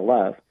fallen out of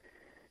love.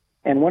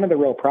 And one of the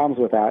real problems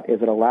with that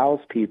is it allows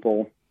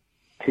people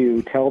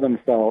to tell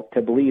themselves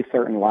to believe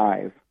certain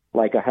lies.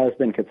 Like a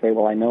husband could say,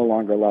 well, I no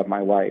longer love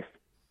my wife.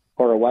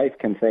 Or a wife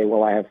can say,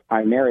 well,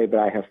 I'm married, but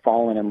I have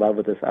fallen in love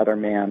with this other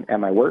man at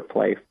my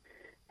workplace.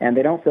 And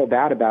they don't feel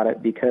bad about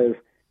it because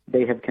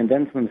they have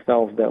convinced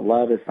themselves that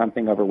love is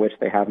something over which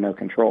they have no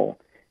control.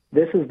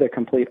 This is the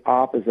complete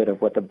opposite of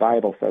what the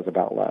Bible says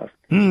about love.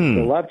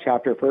 The love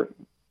chapter,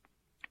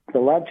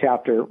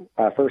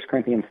 1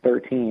 Corinthians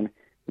 13,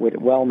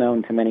 well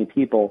known to many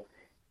people,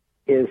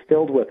 is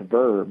filled with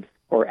verbs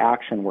or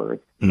action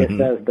words. It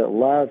says that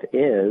love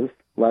is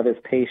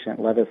patient,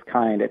 love is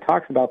kind. It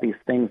talks about these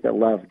things that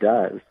love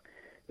does.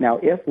 Now,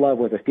 if love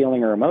was a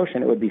feeling or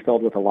emotion, it would be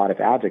filled with a lot of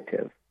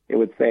adjectives. It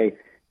would say,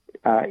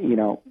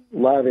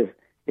 love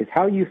is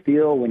how you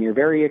feel when you're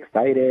very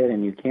excited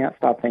and you can't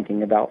stop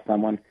thinking about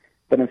someone.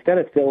 But instead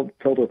it's filled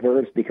with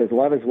verbs because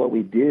love is what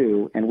we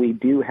do, and we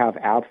do have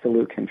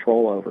absolute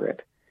control over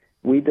it.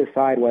 We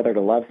decide whether to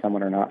love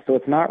someone or not. So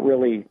it's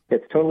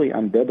totally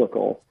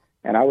unbiblical,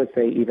 and I would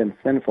say even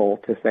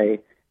sinful to say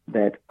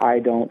that I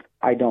don't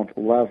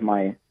love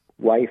my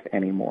wife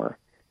anymore,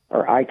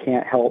 or I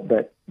can't help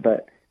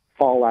but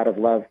fall out of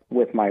love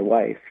with my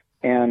wife.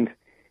 And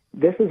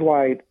this is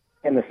why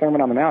in the Sermon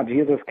on the Mount,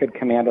 Jesus could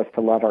command us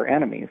to love our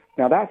enemies.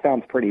 Now, that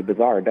sounds pretty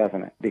bizarre,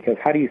 doesn't it? Because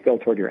how do you feel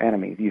toward your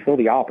enemies? You feel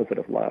the opposite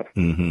of love.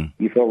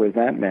 You feel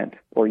resentment,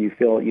 or you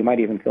might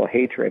even feel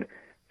hatred.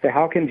 So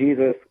how can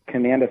Jesus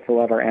command us to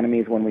love our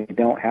enemies when we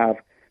don't have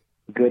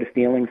good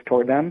feelings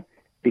toward them?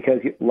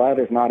 Because love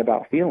is not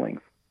about feelings.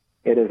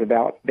 It is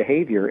about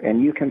behavior,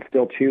 and you can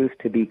still choose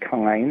to be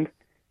kind.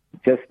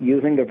 Just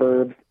using the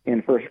verbs in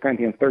 1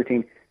 Corinthians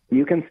 13,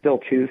 you can still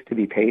choose to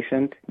be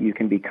patient, you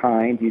can be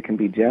kind, you can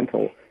be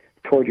gentle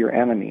toward your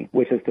enemy,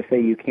 which is to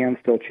say you can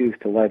still choose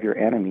to love your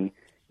enemy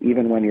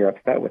even when you're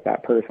upset with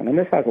that person. And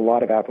this has a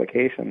lot of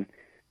application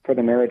for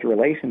the marriage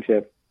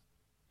relationship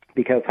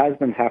because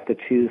husbands have to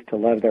choose to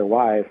love their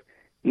wives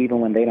even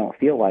when they don't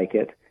feel like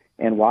it,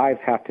 and wives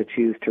have to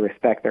choose to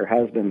respect their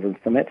husbands and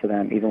submit to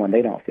them even when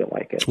they don't feel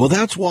like it. Well,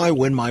 that's why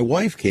when my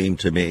wife came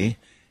to me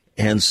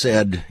and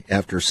said,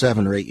 after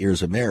 7 or 8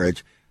 years of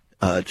marriage,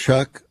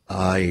 Chuck,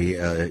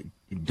 I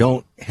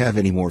don't have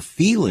any more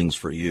feelings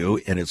for you,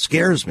 and it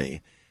scares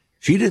me.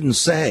 She didn't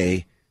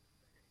say,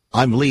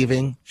 I'm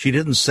leaving. She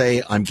didn't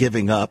say, I'm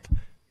giving up.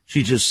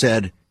 She just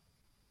said,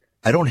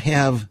 I don't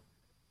have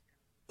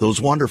those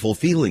wonderful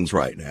feelings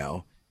right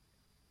now,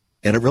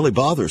 and it really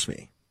bothers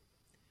me.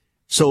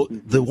 So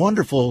the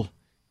wonderful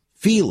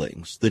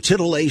feelings, the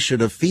titillation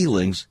of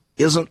feelings,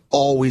 isn't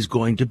always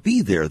going to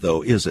be there,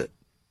 though, is it?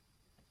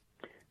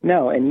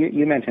 No, and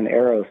you mentioned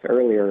eros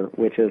earlier,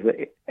 which is,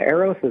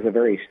 eros is a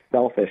very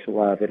selfish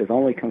love. It is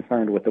only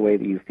concerned with the way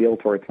that you feel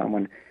towards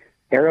someone.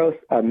 Eros,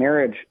 a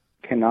marriage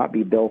cannot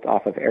be built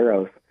off of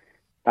eros.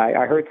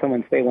 I heard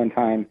someone say one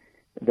time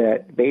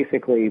that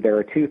basically there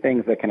are 2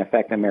 things that can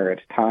affect a marriage,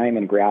 time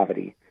and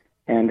gravity.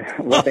 And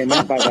what they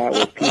meant by that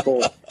was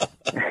people...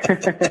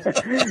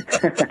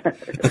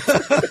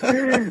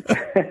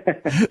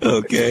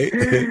 Okay.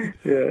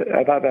 Yeah,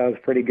 I thought that was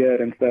pretty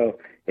good. And so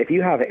if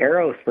you have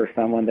eros for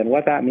someone, then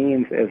what that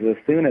means is as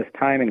soon as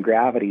time and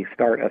gravity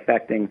start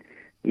affecting,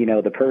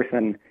 the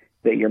person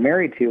that you're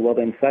married to, well,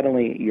 then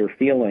suddenly your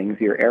feelings,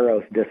 your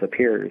eros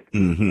disappears.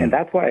 And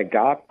that's why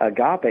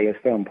agape is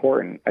so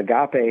important.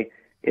 Agape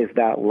is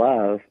that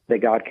love that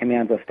God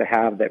commands us to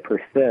have that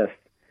persists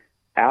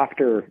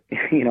after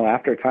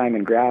time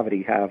and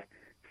gravity have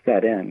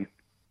set in.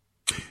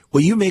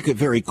 Well, you make it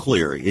very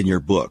clear in your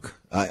book.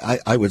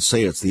 I would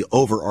say it's the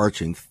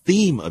overarching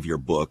theme of your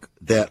book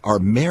that our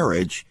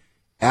marriage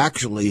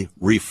actually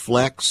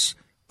reflects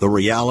the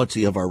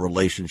reality of our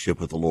relationship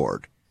with the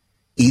Lord,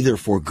 either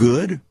for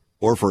good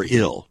or for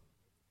ill.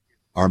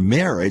 Our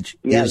marriage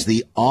is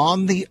the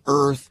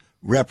on-the-earth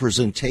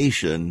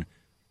representation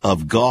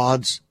of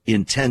God's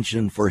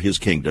intention for his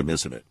kingdom,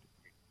 isn't it?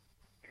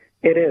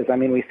 It is. I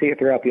mean, we see it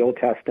throughout the Old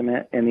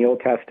Testament. In the Old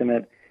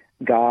Testament,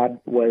 God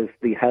was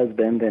the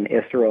husband and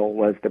Israel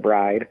was the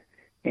bride.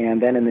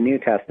 And then in the New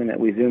Testament,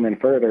 we zoom in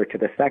further to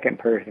the second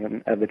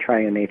person of the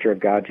triune nature of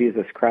God,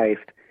 Jesus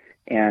Christ,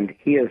 and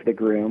he is the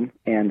groom,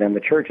 and then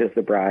the church is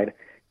the bride.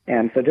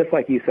 And so just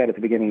like you said at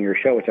the beginning of your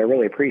show, which I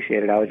really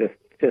appreciated, I was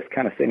just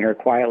kind of sitting here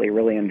quietly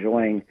really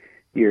enjoying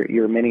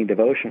your mini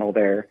devotional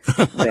there,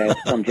 that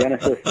from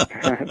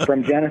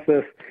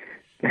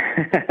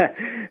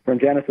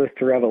Genesis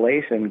to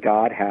Revelation,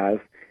 God has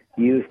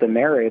used the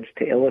marriage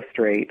to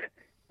illustrate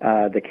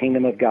the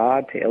kingdom of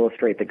God, to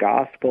illustrate the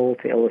gospel,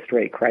 to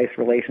illustrate Christ's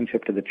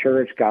relationship to the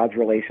church, God's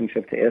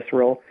relationship to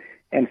Israel.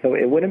 And so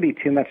it wouldn't be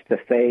too much to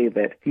say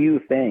that few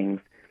things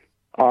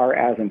are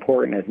as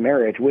important as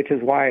marriage, which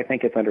is why I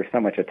think it's under so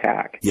much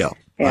attack. Yeah,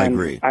 and I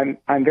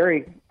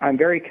agree. I'm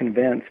very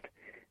convinced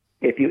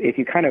if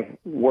you kind of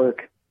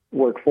work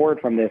forward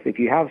from this, if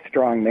you have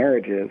strong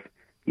marriages,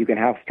 you can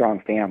have strong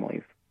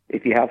families.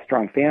 If you have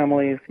strong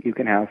families, you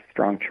can have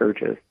strong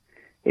churches.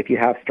 If you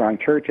have strong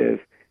churches,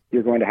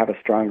 you're going to have a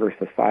stronger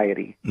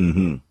society.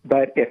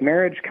 But if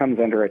marriage comes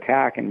under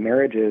attack and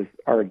marriages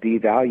are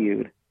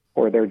devalued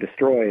or they're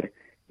destroyed,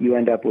 you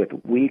end up with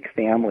weak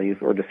families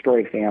or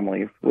destroyed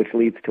families, which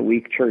leads to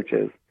weak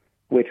churches,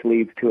 which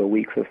leads to a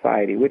weak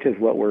society, which is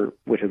what we're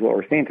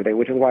seeing today,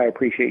 which is why I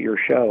appreciate your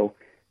show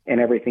and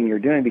everything you're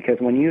doing, because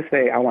when you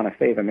say, I want to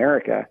save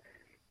America,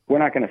 we're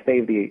not going to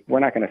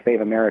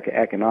save America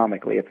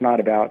economically. It's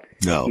not about,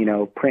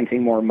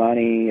 printing more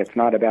money. It's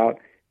not about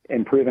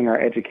improving our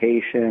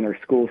education or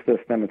school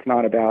system. It's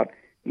not about,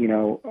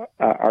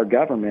 our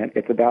government.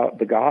 It's about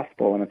the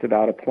gospel, and it's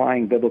about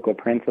applying biblical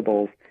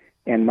principles,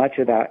 and much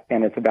of that,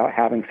 and it's about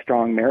having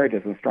strong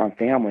marriages and strong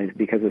families,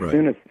 because as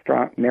soon as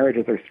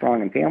marriages are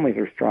strong and families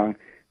are strong,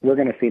 we're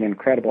going to see an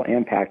incredible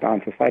impact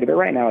on society. But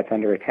right now it's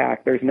under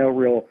attack. There's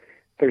no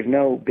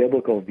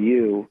biblical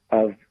view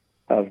of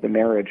the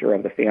marriage or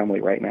of the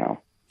family right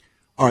now.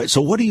 All right, so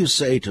what do you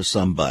say to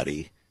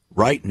somebody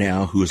right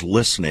now who's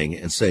listening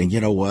and saying, you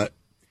know what,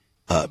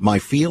 my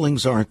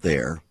feelings aren't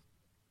there,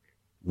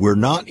 we're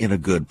not in a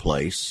good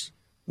place,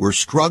 we're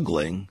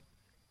struggling,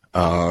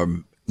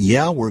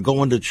 we're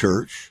going to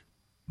church,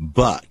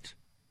 but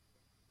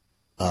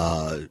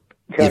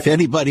if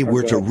anybody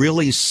were to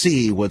really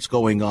see what's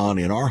going on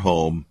in our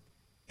home,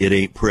 it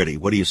ain't pretty.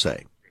 What do you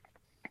say?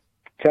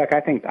 Chuck,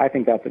 I think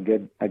that's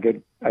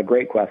a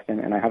great question,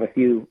 and I have a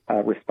few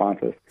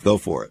responses. Go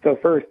for it. So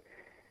first,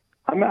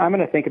 I'm going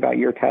to think about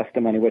your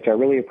testimony, which I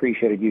really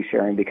appreciated you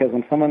sharing, because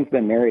when someone's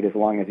been married as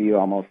long as you,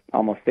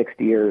 almost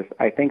 60 years,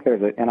 I think there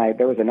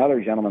was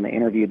another gentleman that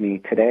interviewed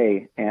me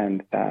today,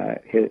 and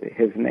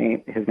his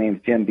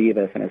name's Jim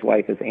Beavis, and his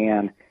wife is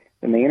Ann,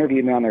 and they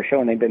interviewed me on their show,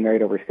 and they've been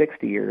married over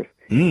 60 years.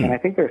 And I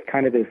think there's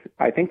kind of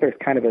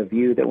a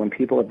view that when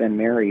people have been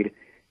married,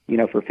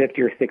 for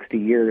 50 or 60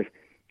 years,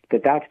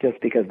 that's just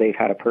because they've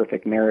had a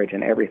perfect marriage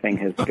and everything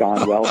has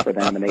gone well for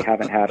them, and they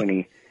haven't had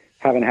any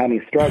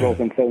struggles.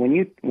 And so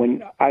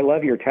when I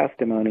love your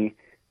testimony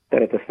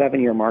that at the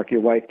 7-year mark your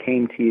wife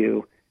came to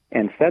you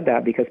and said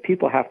that, because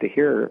people have to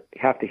hear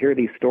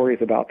these stories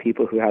about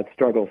people who had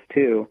struggles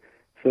too,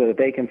 so that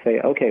they can say,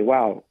 okay,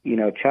 wow,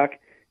 Chuck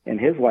and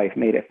his wife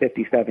made it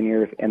 57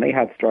 years and they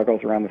had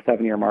struggles around the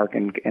 7-year mark,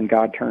 and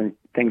God turned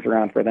things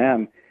around for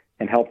them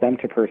and helped them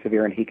to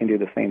persevere, and he can do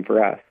the same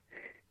for us.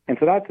 And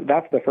so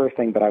that's the first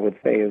thing that I would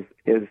say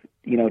is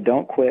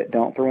don't quit,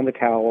 don't throw in the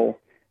towel,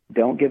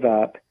 don't give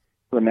up.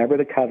 Remember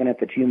the covenant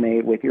that you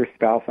made with your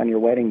spouse on your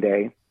wedding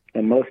day,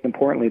 and most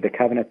importantly, the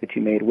covenant that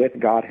you made with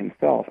God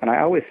himself. And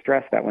I always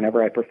stress that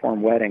whenever I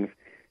perform weddings.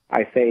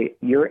 I say,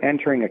 you're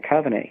entering a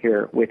covenant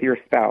here with your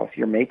spouse.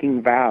 You're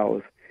making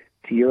vows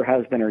to your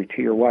husband or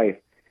to your wife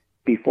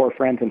before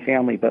friends and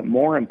family, but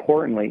more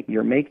importantly,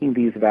 you're making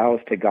these vows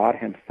to God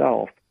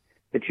himself,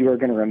 that you are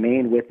going to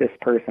remain with this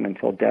person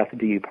until death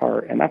do you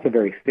part. And that's a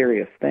very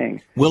serious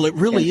thing. Well, it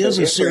really is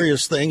a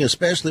serious thing,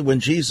 especially when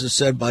Jesus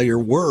said, by your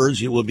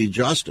words you will be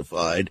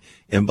justified,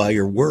 and by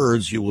your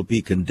words you will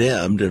be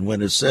condemned. And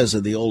when it says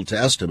in the Old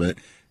Testament,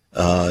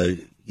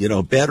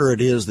 better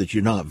it is that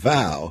you not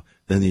vow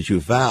than that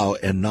you vow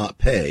and not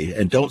pay.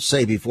 And don't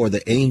say before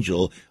the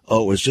angel,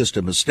 oh, it was just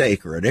a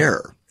mistake or an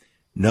error.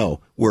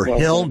 No, we're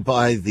held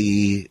by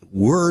the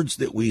words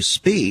that we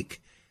speak,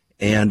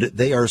 and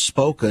they are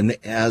spoken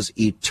as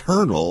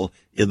eternal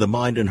in the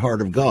mind and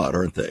heart of God,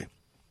 aren't they?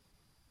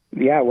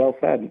 Yeah, well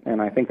said. And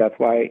I think that's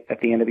why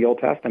at the end of the Old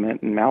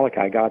Testament in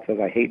Malachi, God says,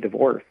 I hate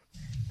divorce.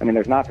 I mean,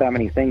 there's not that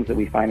many things that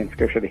we find in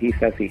Scripture that he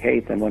says he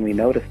hates, and when we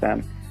notice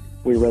them,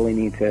 we really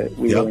need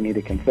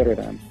to consider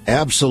them.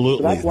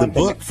 Absolutely. So the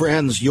book,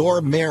 friends,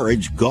 Your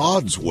Marriage,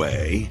 God's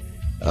Way,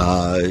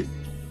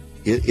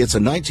 it's a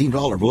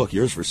 $19 book,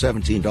 yours for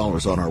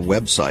 $17 on our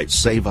website,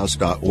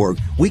 saveus.org.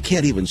 We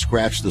can't even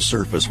scratch the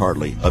surface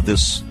hardly of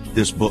this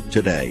book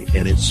today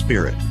and its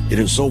spirit. It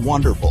is so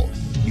wonderful.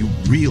 You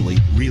really,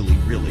 really,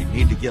 really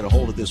need to get a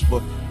hold of this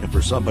book. And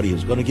for somebody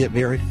who's going to get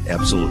married,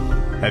 absolutely.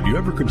 Have you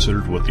ever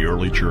considered what the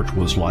early church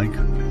was like?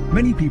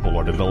 Many people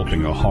are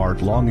developing a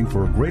heart longing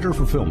for a greater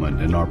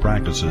fulfillment in our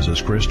practices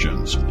as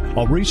Christians.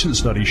 A recent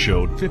study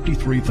showed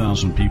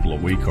 53,000 people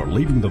a week are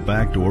leaving the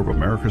back door of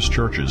America's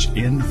churches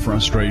in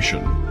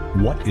frustration.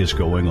 What is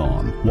going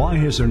on? Why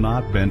has there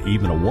not been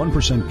even a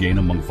 1% gain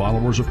among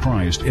followers of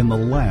Christ in the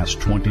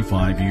last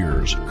 25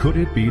 years? Could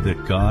it be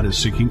that God is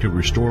seeking to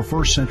restore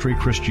first century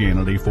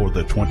Christianity for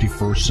the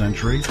 21st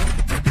century?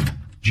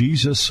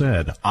 Jesus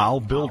said, I'll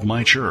build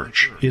my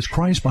church. Is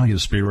Christ by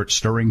his Spirit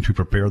stirring to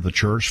prepare the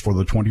church for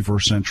the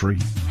 21st century?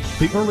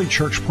 The early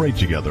church prayed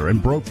together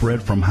and broke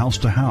bread from house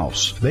to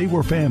house. They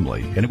were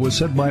family, and it was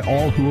said by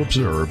all who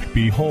observed,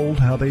 behold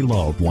how they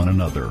loved one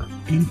another.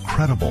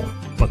 Incredible.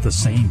 But the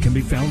same can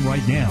be found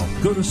right now.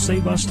 Go to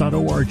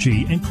saveus.org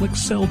and click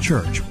Cell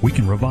Church. We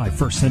can revive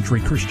first century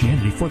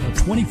Christianity for the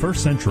 21st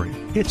century.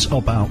 It's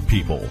about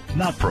people,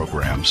 not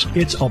programs.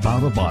 It's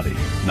about a body,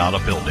 not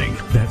a building.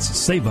 That's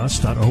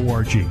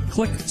saveus.org.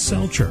 Click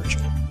Cell Church.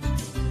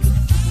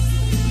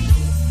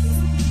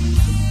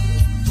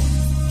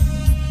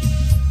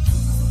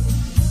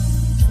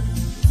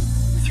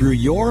 Through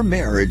your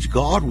marriage,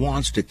 God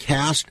wants to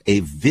cast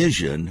a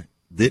vision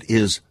that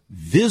is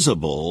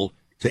visible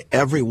to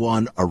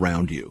everyone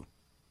around you,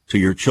 to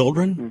your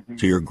children,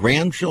 to your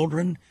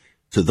grandchildren,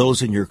 to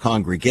those in your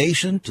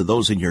congregation, to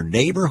those in your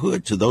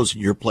neighborhood, to those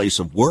in your place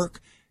of work.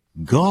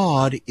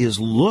 God is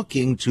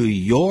looking to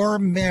your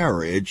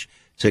marriage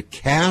to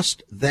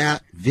cast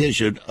that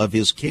vision of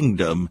his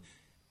kingdom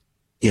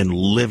in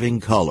living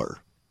color.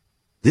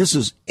 This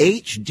is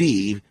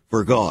HD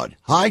for God,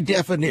 high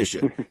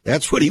definition.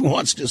 That's what he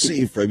wants to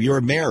see from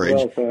your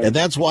marriage, and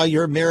that's why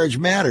your marriage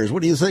matters.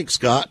 What do you think,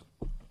 Scott?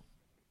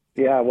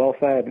 Yeah, well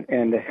said.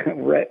 And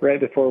right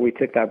before we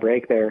took that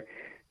break there,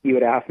 you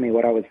would ask me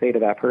what I would say to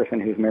that person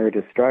whose marriage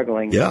is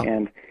struggling. Yeah.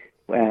 And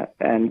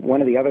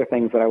one of the other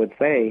things that I would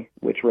say,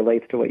 which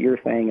relates to what you're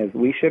saying, is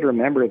we should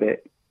remember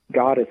that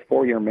God is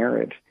for your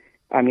marriage.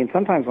 I mean,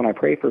 sometimes when I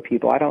pray for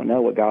people, I don't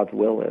know what God's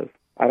will is.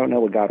 I don't know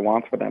what God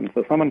wants for them.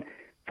 So someone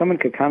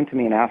could come to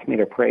me and ask me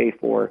to pray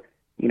for,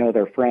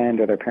 their friend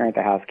or their parent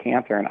that has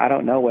cancer, and I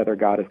don't know whether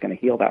God is going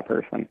to heal that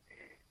person.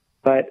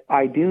 But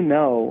I do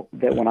know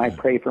that when I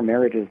pray for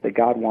marriages, that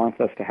God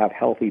wants us to have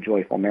healthy,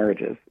 joyful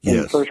marriages.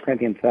 Yes. In 1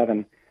 Corinthians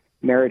 7,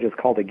 marriage is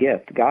called a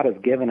gift. God has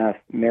given us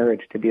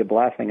marriage to be a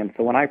blessing. And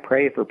so when I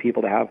pray for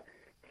people to have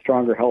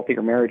stronger,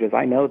 healthier marriages,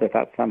 I know that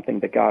that's something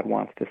that God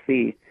wants to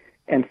see.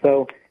 And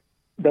so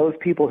those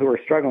people who are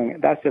struggling,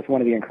 that's just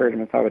one of the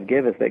encouragements I would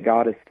give, is that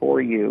God is for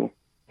you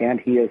and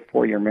he is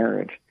for your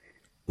marriage.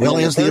 Well,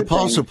 as the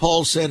Apostle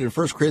Paul said in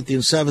 1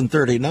 Corinthians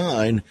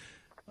 7:39,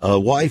 a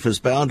wife is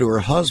bound to her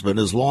husband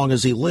as long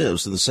as he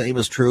lives, and the same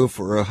is true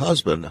for a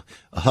husband.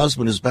 A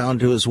husband is bound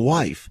to his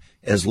wife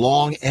as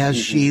long as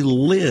she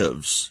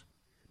lives,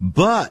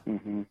 but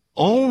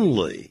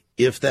only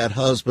if that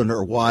husband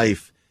or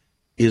wife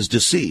is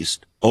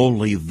deceased.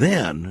 Only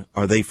then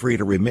are they free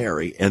to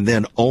remarry, and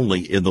then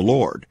only in the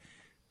Lord.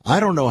 I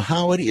don't know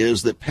how it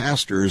is that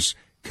pastors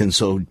can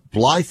so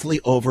blithely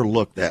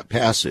overlook that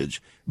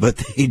passage, but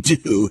they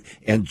do,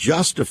 and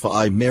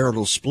justify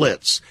marital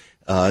splits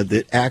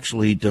that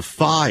actually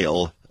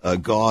defile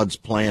God's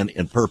plan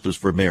and purpose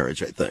for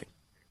marriage, I think.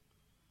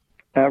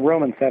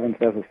 Romans 7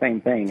 says the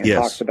same thing. It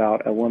talks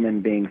about a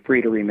woman being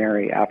free to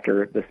remarry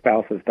after the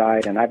spouse has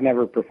died, and I've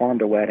never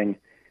performed a wedding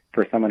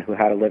for someone who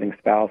had a living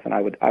spouse, and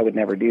I would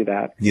never do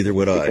that. Neither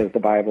would I. Because the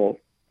Bible,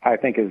 I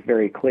think, is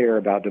very clear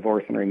about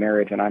divorce and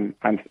remarriage, and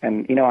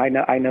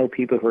I know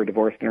people who are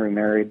divorced and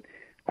remarried.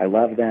 I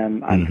love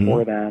them. I'm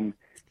for them.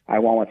 I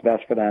want what's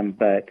best for them,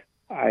 but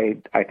I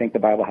think the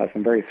Bible has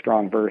some very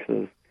strong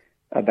verses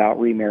about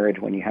remarriage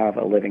when you have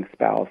a living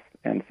spouse.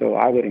 And so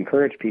I would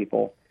encourage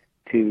people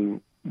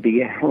to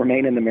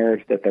remain in the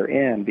marriage that they're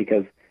in,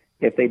 because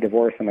if they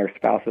divorce and their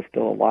spouse is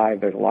still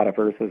alive, there's a lot of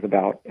verses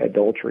about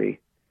adultery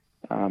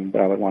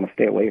that I would want to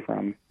stay away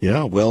from.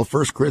 Yeah, well,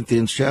 1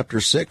 Corinthians chapter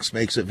 6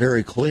 makes it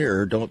very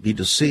clear, don't be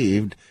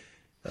deceived,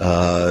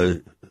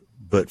 but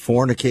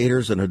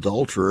fornicators and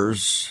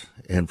adulterers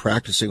and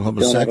practicing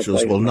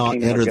homosexuals will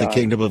not enter the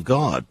kingdom of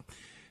God.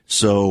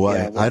 So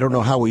I don't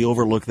know how we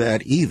overlook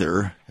that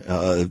either.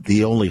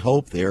 The only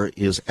hope there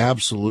is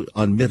absolute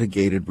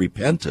unmitigated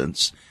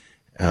repentance,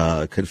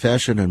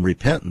 confession and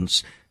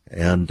repentance,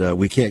 and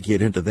we can't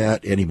get into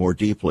that any more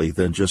deeply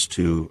than just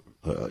to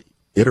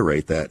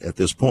iterate that at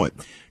this point.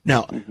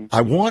 Now,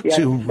 I want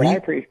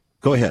to...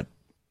 Go ahead.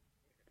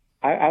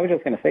 I was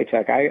just going to say,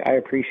 Chuck, I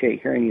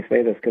appreciate hearing you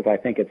say this, because I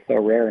think it's so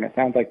rare, and it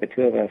sounds like the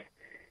two of us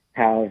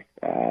have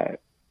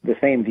the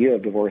same view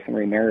of divorce and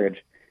remarriage,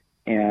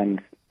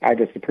 and I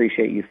just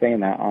appreciate you saying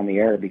that on the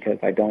air, because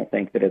I don't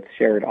think that it's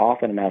shared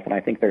often enough, and I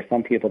think there's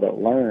some people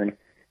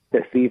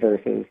that see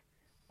verses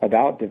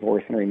about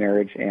divorce and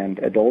remarriage and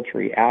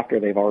adultery after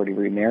they've already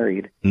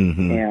remarried,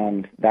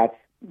 and that's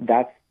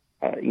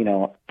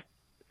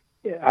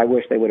I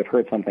wish they would have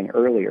heard something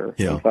earlier.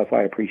 Yeah. So that's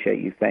why I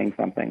appreciate you saying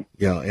something.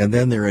 Yeah, and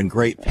then they're in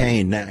great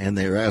pain, and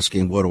they're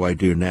asking, what do I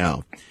do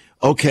now?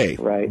 Okay,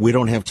 right. We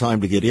don't have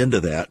time to get into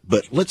that,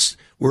 but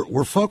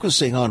we're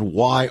focusing on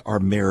why our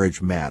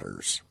marriage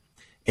matters.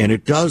 And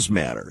it does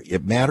matter.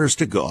 It matters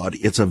to God.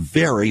 It's a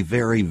very,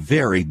 very,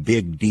 very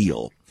big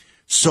deal.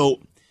 So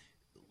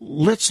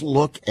let's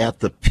look at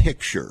the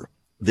picture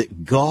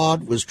that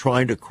God was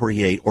trying to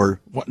create, or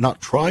not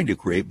trying to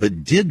create,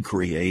 but did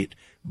create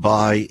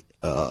by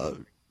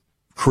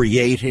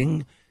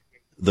creating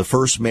the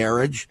first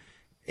marriage.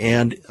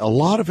 And a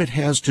lot of it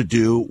has to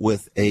do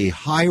with a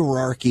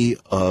hierarchy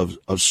of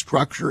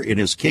structure in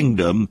his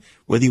kingdom,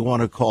 whether you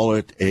want to call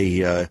it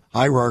a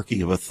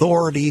hierarchy of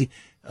authority.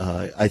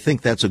 I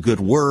think that's a good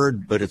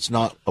word, but it's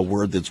not a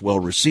word that's well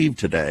received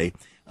today.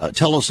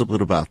 Tell us a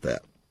bit about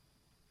that.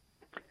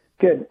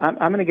 Good. I'm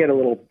going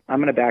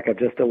to back up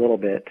just a little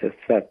bit to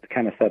set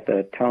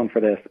the tone for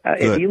this.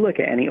 If you look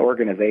at any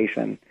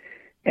organization,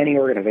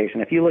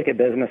 if you look at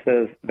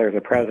businesses, there's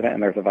a president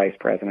and there's a vice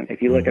president.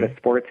 If you look at a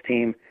sports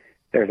team,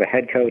 there's a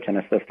head coach and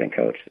assistant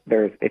coach.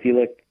 There's a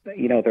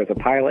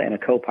pilot and a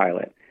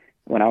co-pilot.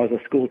 When I was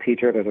a school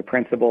teacher, there's a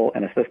principal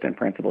and assistant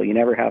principal. You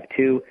never have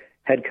two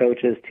head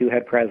coaches, two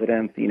head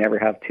presidents. You never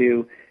have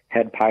two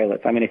head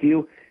pilots. I mean, if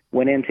you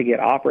went in to get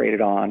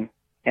operated on,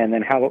 and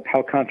then how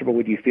comfortable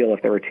would you feel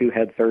if there were two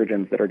head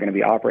surgeons that are going to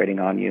be operating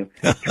on you,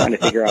 trying to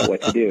figure out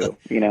what to do,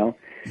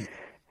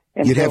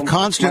 And you'd have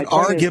constant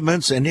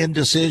arguments and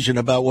indecision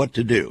about what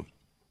to do.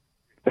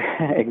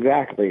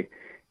 Exactly.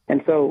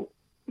 And so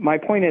my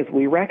point is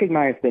we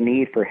recognize the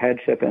need for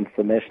headship and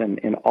submission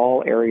in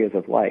all areas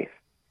of life.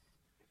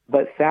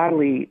 But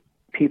sadly,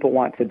 people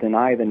want to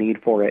deny the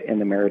need for it in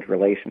the marriage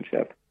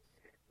relationship.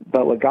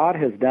 But what God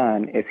has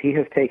done is he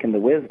has taken the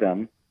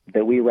wisdom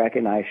that we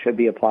recognize should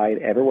be applied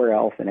everywhere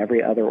else in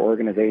every other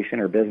organization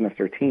or business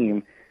or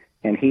team,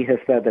 and he has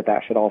said that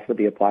that should also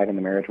be applied in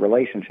the marriage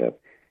relationship.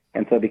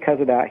 And so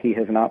because of that, he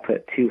has not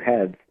put two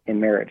heads in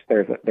marriage.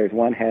 There's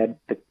one head.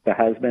 The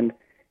husband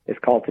is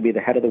called to be the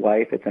head of the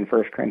wife. It's in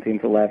 1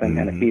 Corinthians 11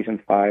 and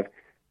Ephesians 5,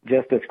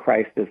 just as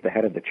Christ is the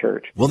head of the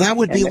church. Well, that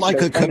would be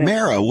like a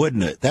chimera,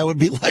 wouldn't it? That would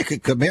be like a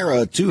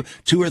chimera, two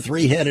or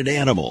three-headed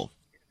animal.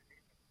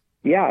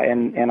 Yeah,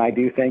 and I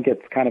do think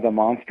it's kind of a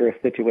monstrous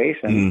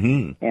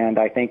situation, and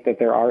I think that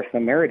there are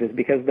some marriages,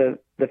 because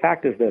the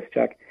fact is this,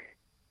 Chuck,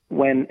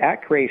 when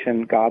at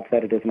creation God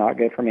said it is not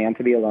good for man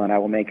to be alone, I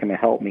will make him a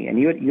helpmeet, and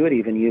you had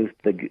even used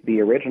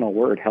the original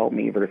word help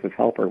me versus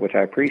helper, which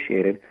I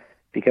appreciated,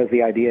 because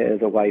the idea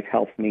is a wife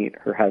helps meet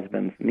her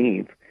husband's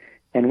needs,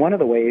 and one of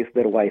the ways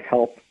that a wife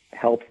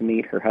helps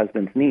meet her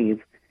husband's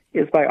needs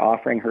is by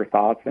offering her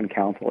thoughts and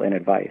counsel and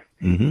advice.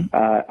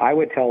 I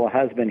would tell a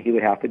husband he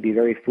would have to be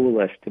very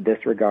foolish to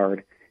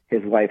disregard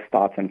his wife's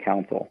thoughts and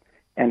counsel.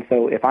 And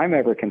so if I'm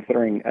ever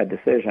considering a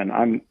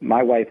decision,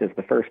 my wife is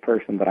the first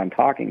person that I'm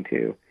talking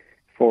to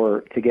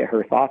get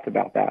her thoughts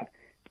about that.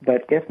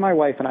 But if my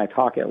wife and I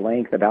talk at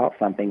length about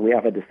something, we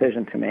have a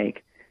decision to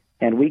make,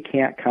 and we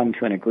can't come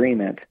to an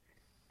agreement,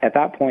 at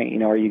that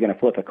point, are you going to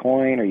flip a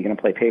coin? Are you going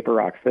to play paper,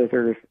 rock,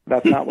 scissors?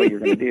 That's not what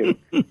you're going to do.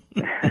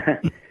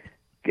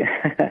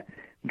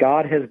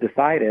 God has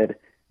decided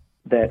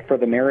that for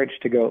the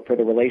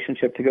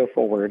relationship to go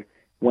forward,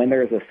 when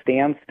there's a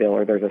standstill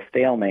or there's a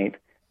stalemate,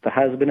 the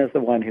husband is the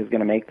one who's going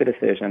to make the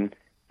decision,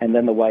 and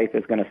then the wife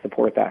is going to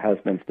support that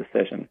husband's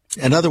decision.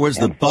 In other words,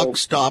 the buck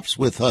stops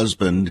with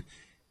husband,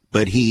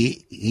 but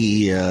he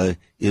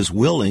is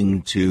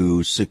willing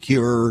to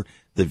secure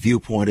the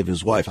viewpoint of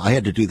his wife. I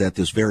had to do that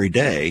this very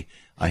day.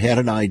 I had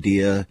an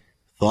idea,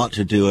 thought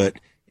to do it,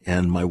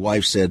 and my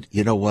wife said,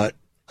 you know what?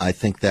 I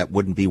think that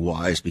wouldn't be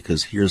wise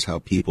because here's how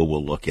people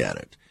will look at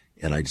it.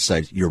 And I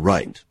decided, you're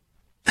right.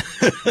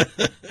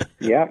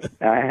 Yeah,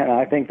 and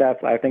I think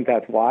that's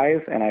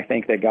wise, and I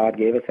think that God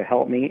gave us a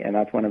helpmeet, and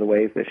that's one of the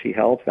ways that she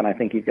helps, and I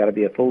think you've got to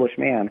be a foolish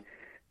man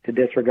to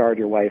disregard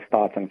your wife's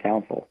thoughts and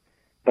counsel.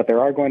 But there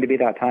are going to be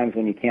times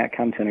when you can't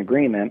come to an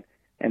agreement,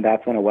 and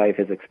that's when a wife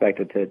is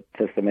expected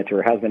to submit to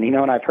her husband.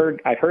 And I've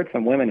heard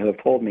some women who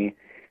have told me,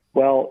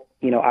 well,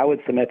 I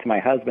would submit to my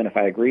husband if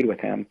I agreed with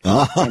him.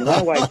 And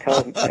one wife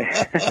tells me...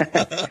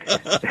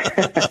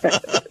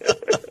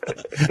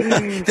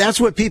 That's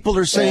what people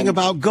are saying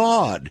about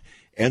God.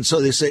 And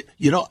so they say,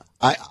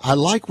 I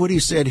like what he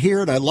said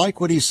here, and I like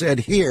what he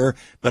said here,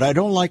 but I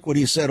don't like what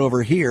he said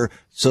over here.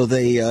 So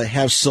they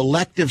have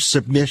selective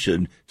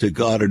submission to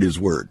God and his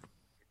word.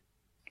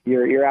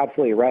 You're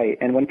absolutely right.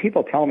 And when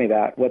people tell me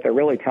that, what they're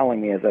really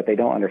telling me is that they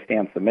don't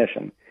understand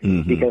submission.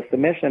 Because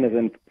submission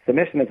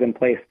is in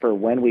place for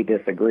when we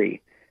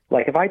disagree.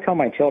 Like if I tell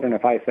my children,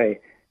 if I say,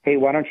 hey,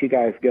 why don't you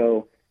guys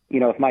go,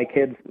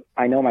 if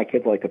I know my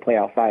kids like to play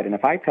outside, and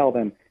if I tell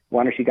them,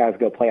 why don't you guys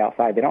go play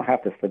outside, they don't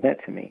have to submit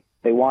to me.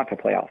 They want to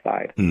play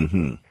outside.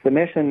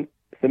 Submission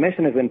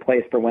is in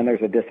place for when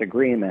there's a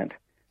disagreement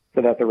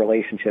so that the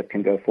relationship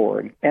can go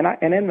forward. And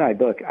in my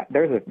book,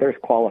 there's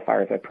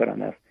qualifiers I put on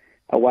this.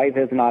 A wife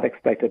is not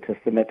expected to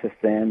submit to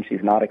sin.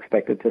 She's not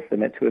expected to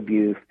submit to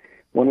abuse.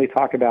 When we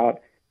talk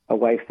about a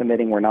wife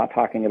submitting, we're not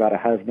talking about a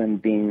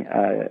husband being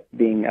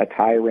a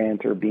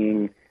tyrant or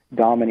being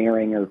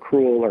domineering or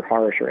cruel or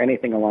harsh or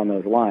anything along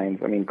those lines.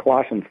 I mean,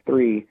 Colossians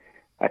 3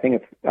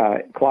 says,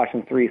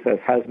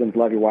 husbands,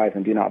 love your wives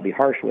and do not be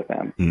harsh with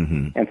them.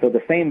 And so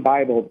the same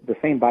Bible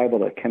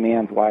that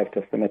commands wives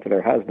to submit to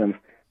their husbands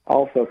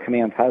also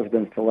commands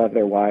husbands to love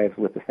their wives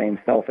with the same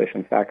selfish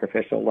and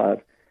sacrificial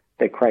love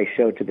that Christ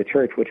showed to the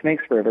church, which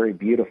makes for a very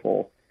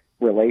beautiful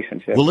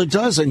relationship. Well, it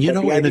does. And,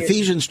 in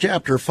Ephesians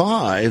chapter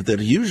 5, that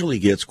usually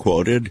gets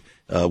quoted,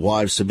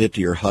 wives submit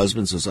to your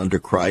husbands as under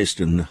Christ,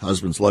 and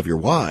husbands love your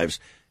wives.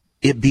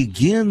 It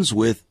begins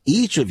with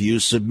each of you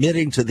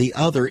submitting to the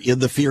other in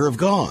the fear of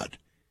God.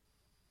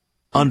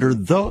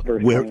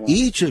 Where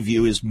each of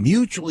you is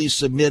mutually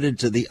submitted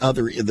to the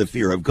other in the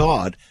fear of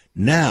God.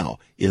 Now,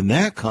 in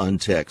that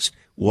context,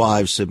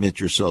 wives, submit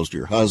yourselves to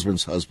your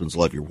husbands. Husbands,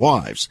 love your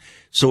wives.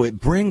 So it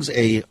brings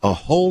a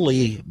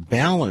holy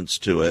balance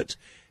to it.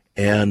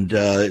 And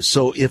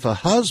so if a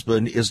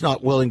husband is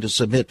not willing to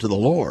submit to the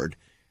Lord,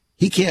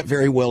 he can't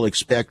very well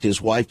expect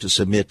his wife to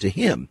submit to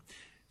him.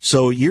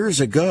 So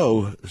years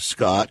ago,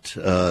 Scott,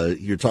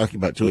 you're talking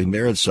about doing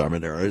marriage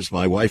seminars.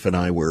 My wife and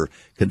I were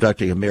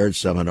conducting a marriage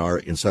seminar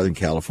in Southern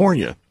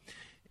California.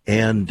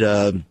 And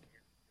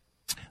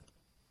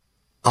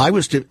I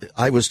was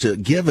to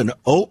give an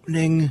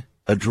opening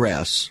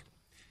address,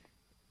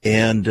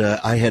 and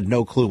I had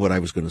no clue what I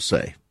was going to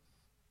say.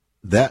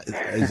 That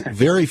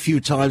very few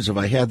times have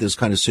I had this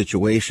kind of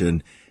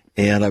situation,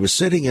 and I was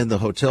sitting in the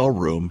hotel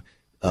room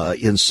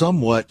in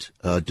somewhat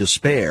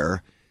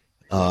despair,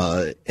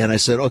 And I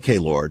said, okay,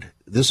 Lord,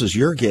 this is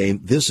your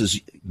game.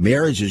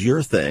 Marriage is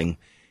your thing.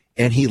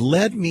 And he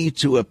led me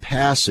to a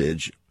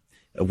passage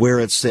where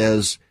it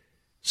says,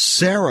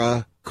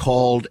 Sarah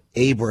called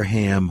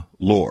Abraham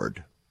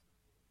Lord.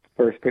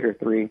 1 Peter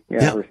 3.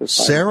 Verses 5.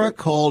 Sarah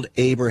called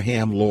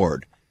Abraham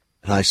Lord.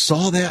 And I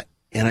saw that,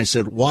 and I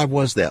said, why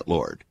was that,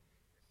 Lord?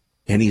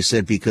 And he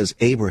said, because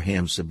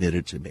Abraham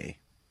submitted to me.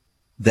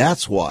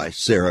 That's why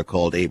Sarah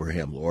called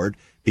Abraham Lord,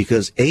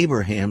 because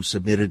Abraham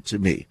submitted to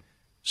me.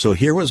 So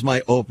here was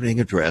my opening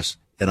address,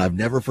 and I've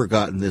never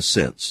forgotten this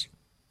since.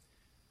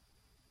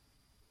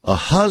 A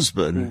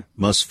husband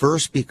must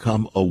first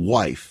become a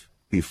wife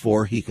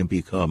before he can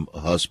become a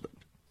husband.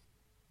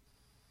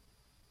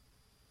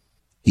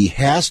 He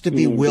has to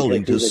be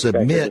willing to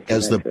submit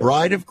as the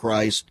bride of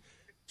Christ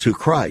to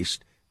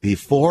Christ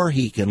before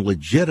he can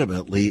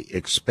legitimately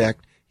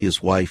expect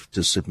his wife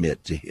to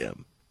submit to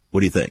him.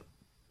 What do you think?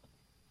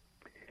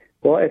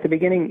 Well, at the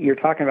beginning, you're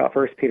talking about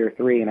 1 Peter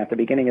 3, and at the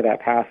beginning of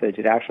that passage,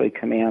 it actually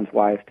commands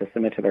wives to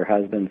submit to their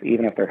husbands,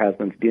 even if their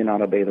husbands do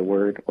not obey the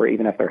word, or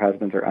even if their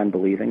husbands are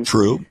unbelieving.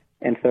 True.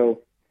 And so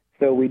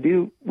we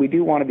do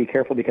want to be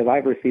careful, because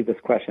I've received this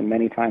question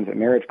many times at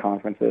marriage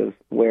conferences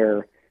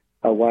where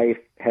a wife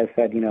has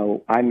said,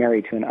 I'm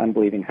married to an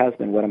unbelieving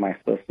husband. What am I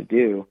supposed to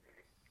do?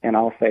 And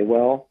I'll say,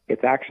 well,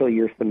 it's actually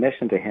your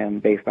submission to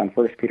him based on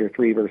 1 Peter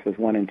 3, verses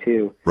 1 and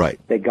 2, right,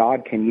 that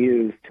God can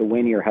use to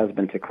win your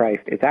husband to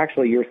Christ. It's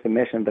actually your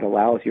submission that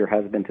allows your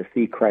husband to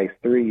see Christ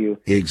through you.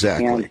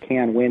 Exactly. And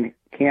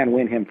can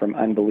win him from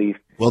unbelief.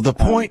 Well, the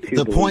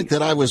point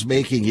that I was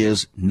making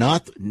is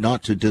not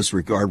to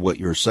disregard what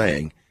you're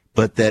saying,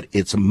 but that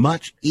it's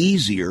much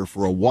easier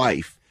for a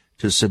wife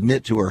to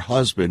submit to her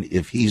husband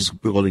if he's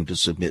willing to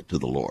submit to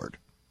the Lord.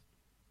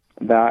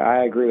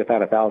 I agree with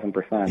that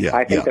 1,000%. Yeah,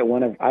 I think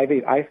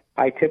that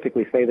I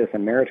typically say this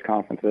in marriage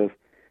conferences,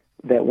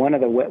 that one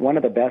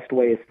of the best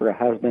ways for a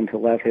husband to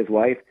love his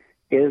wife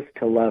is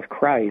to love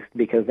Christ,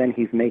 because then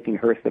he's making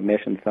her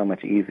submission so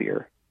much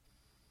easier.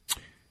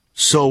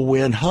 So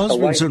when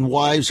husbands and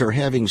wives are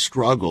having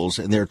struggles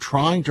and they're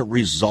trying to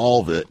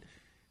resolve it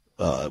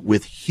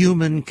with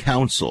human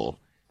counsel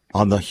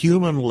on the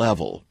human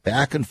level,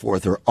 back and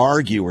forth, or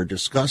argue or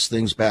discuss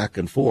things back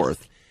and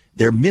forth,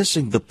 they're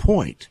missing the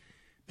point.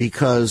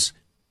 Because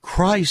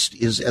Christ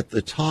is at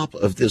the top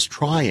of this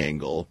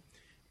triangle,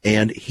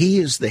 and he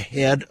is the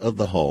head of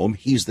the home,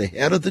 he's the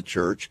head of the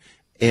church,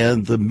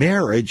 and the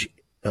marriage,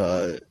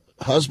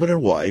 husband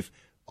and wife,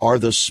 are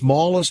the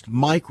smallest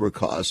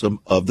microcosm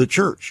of the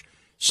church.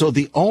 So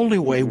the only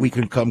way we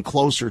can come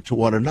closer to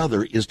one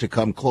another is to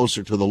come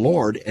closer to the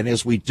Lord, and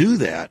as we do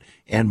that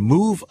and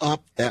move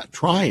up that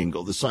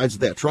triangle, the sides of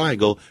that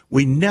triangle,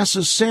 we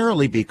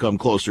necessarily become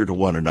closer to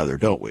one another,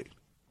 don't we?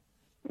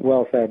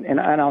 Well said. And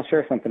I'll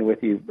share something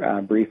with you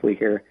briefly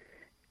here.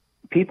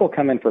 People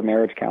come in for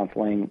marriage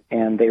counseling,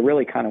 and they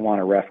really kind of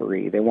want a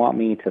referee. They want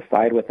me to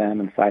side with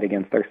them and side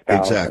against their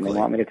spouse. Exactly. And they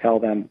want me to tell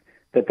them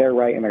that they're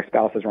right and their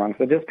spouse is wrong.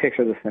 So just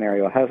picture the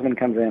scenario. A husband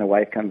comes in, a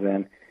wife comes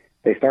in.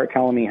 They start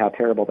telling me how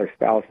terrible their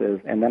spouse is,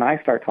 and then I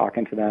start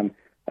talking to them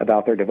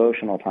about their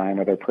devotional time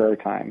or their prayer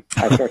time.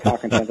 I start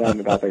talking to them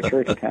about their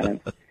church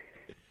attendance,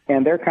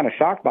 and they're kind of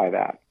shocked by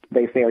that.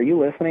 They say, "Are you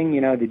listening?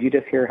 Did you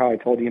just hear how I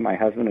told you my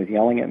husband was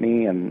yelling at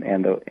me?" And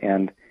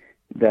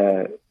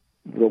the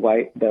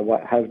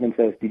husband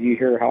says, "Did you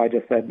hear how I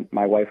just said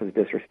my wife was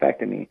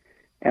disrespecting me?"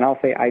 And I'll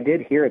say, "I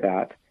did hear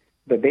that,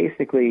 but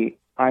basically,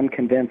 I'm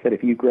convinced that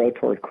if you grow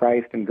toward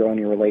Christ and grow in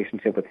your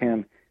relationship with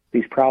Him,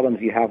 these problems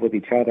you have with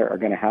each other are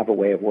going to have a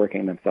way of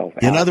working themselves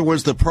out." In other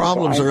words, the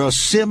problems are a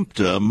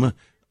symptom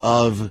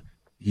of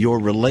your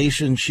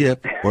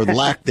relationship or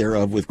lack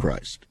thereof with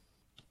Christ.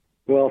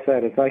 Well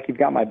said. It's like you've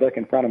got my book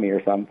in front of me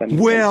or something.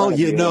 Well,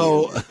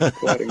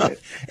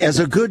 as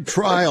a good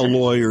trial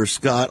lawyer,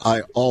 Scott,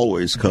 I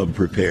always come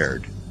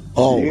prepared.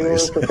 Always. You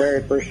were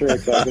prepared for sure,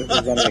 Chuck.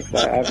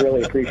 I've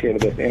really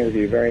appreciated this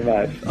interview very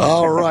much.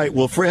 All right.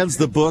 Well, friends,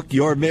 the book,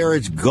 Your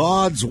Marriage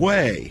God's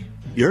Way.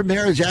 Your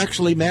marriage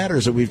actually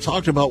matters, and we've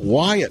talked about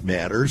why it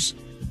matters.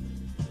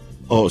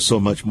 Oh, so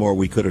much more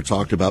we could have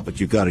talked about,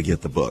 but you've got to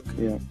get the book.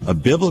 Yeah. A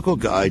Biblical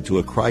Guide to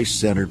a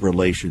Christ-Centered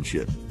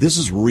Relationship. This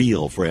is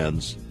real,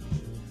 friends.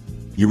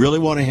 You really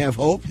want to have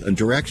hope and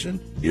direction?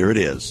 Here it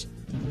is.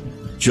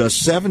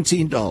 Just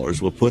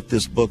 $17 will put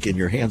this book in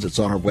your hands. It's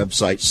on our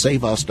website,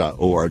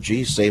 saveus.org,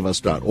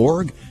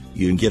 saveus.org.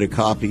 You can get a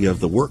copy of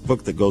the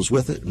workbook that goes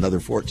with it, another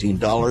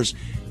 $14.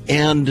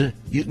 And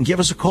you can give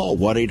us a call,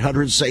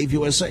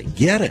 1-800-SAVE-USA.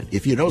 Get it.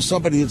 If you know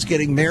somebody that's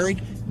getting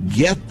married,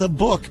 get the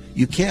book.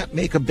 You can't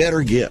make a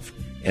better gift.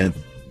 And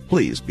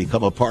please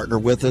become a partner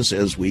with us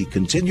as we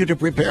continue to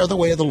prepare the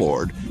way of the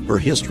Lord for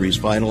history's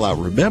final hour.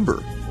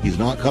 Remember, He's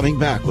not coming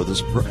back with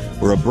us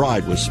for a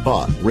bride with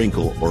spot,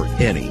 wrinkle, or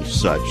any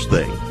such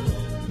thing.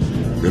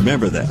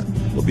 Remember that.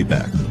 We'll be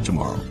back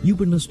tomorrow. You've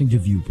been listening to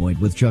Viewpoint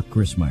with Chuck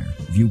Chrismeyer.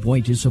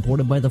 Viewpoint is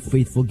supported by the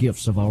faithful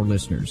gifts of our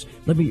listeners.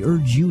 Let me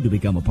urge you to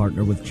become a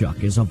partner with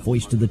Chuck as a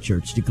voice to the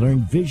church declaring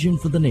vision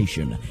for the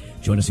nation.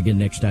 Join us again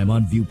next time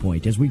on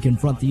Viewpoint as we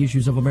confront the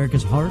issues of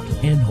America's heart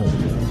and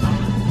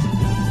home.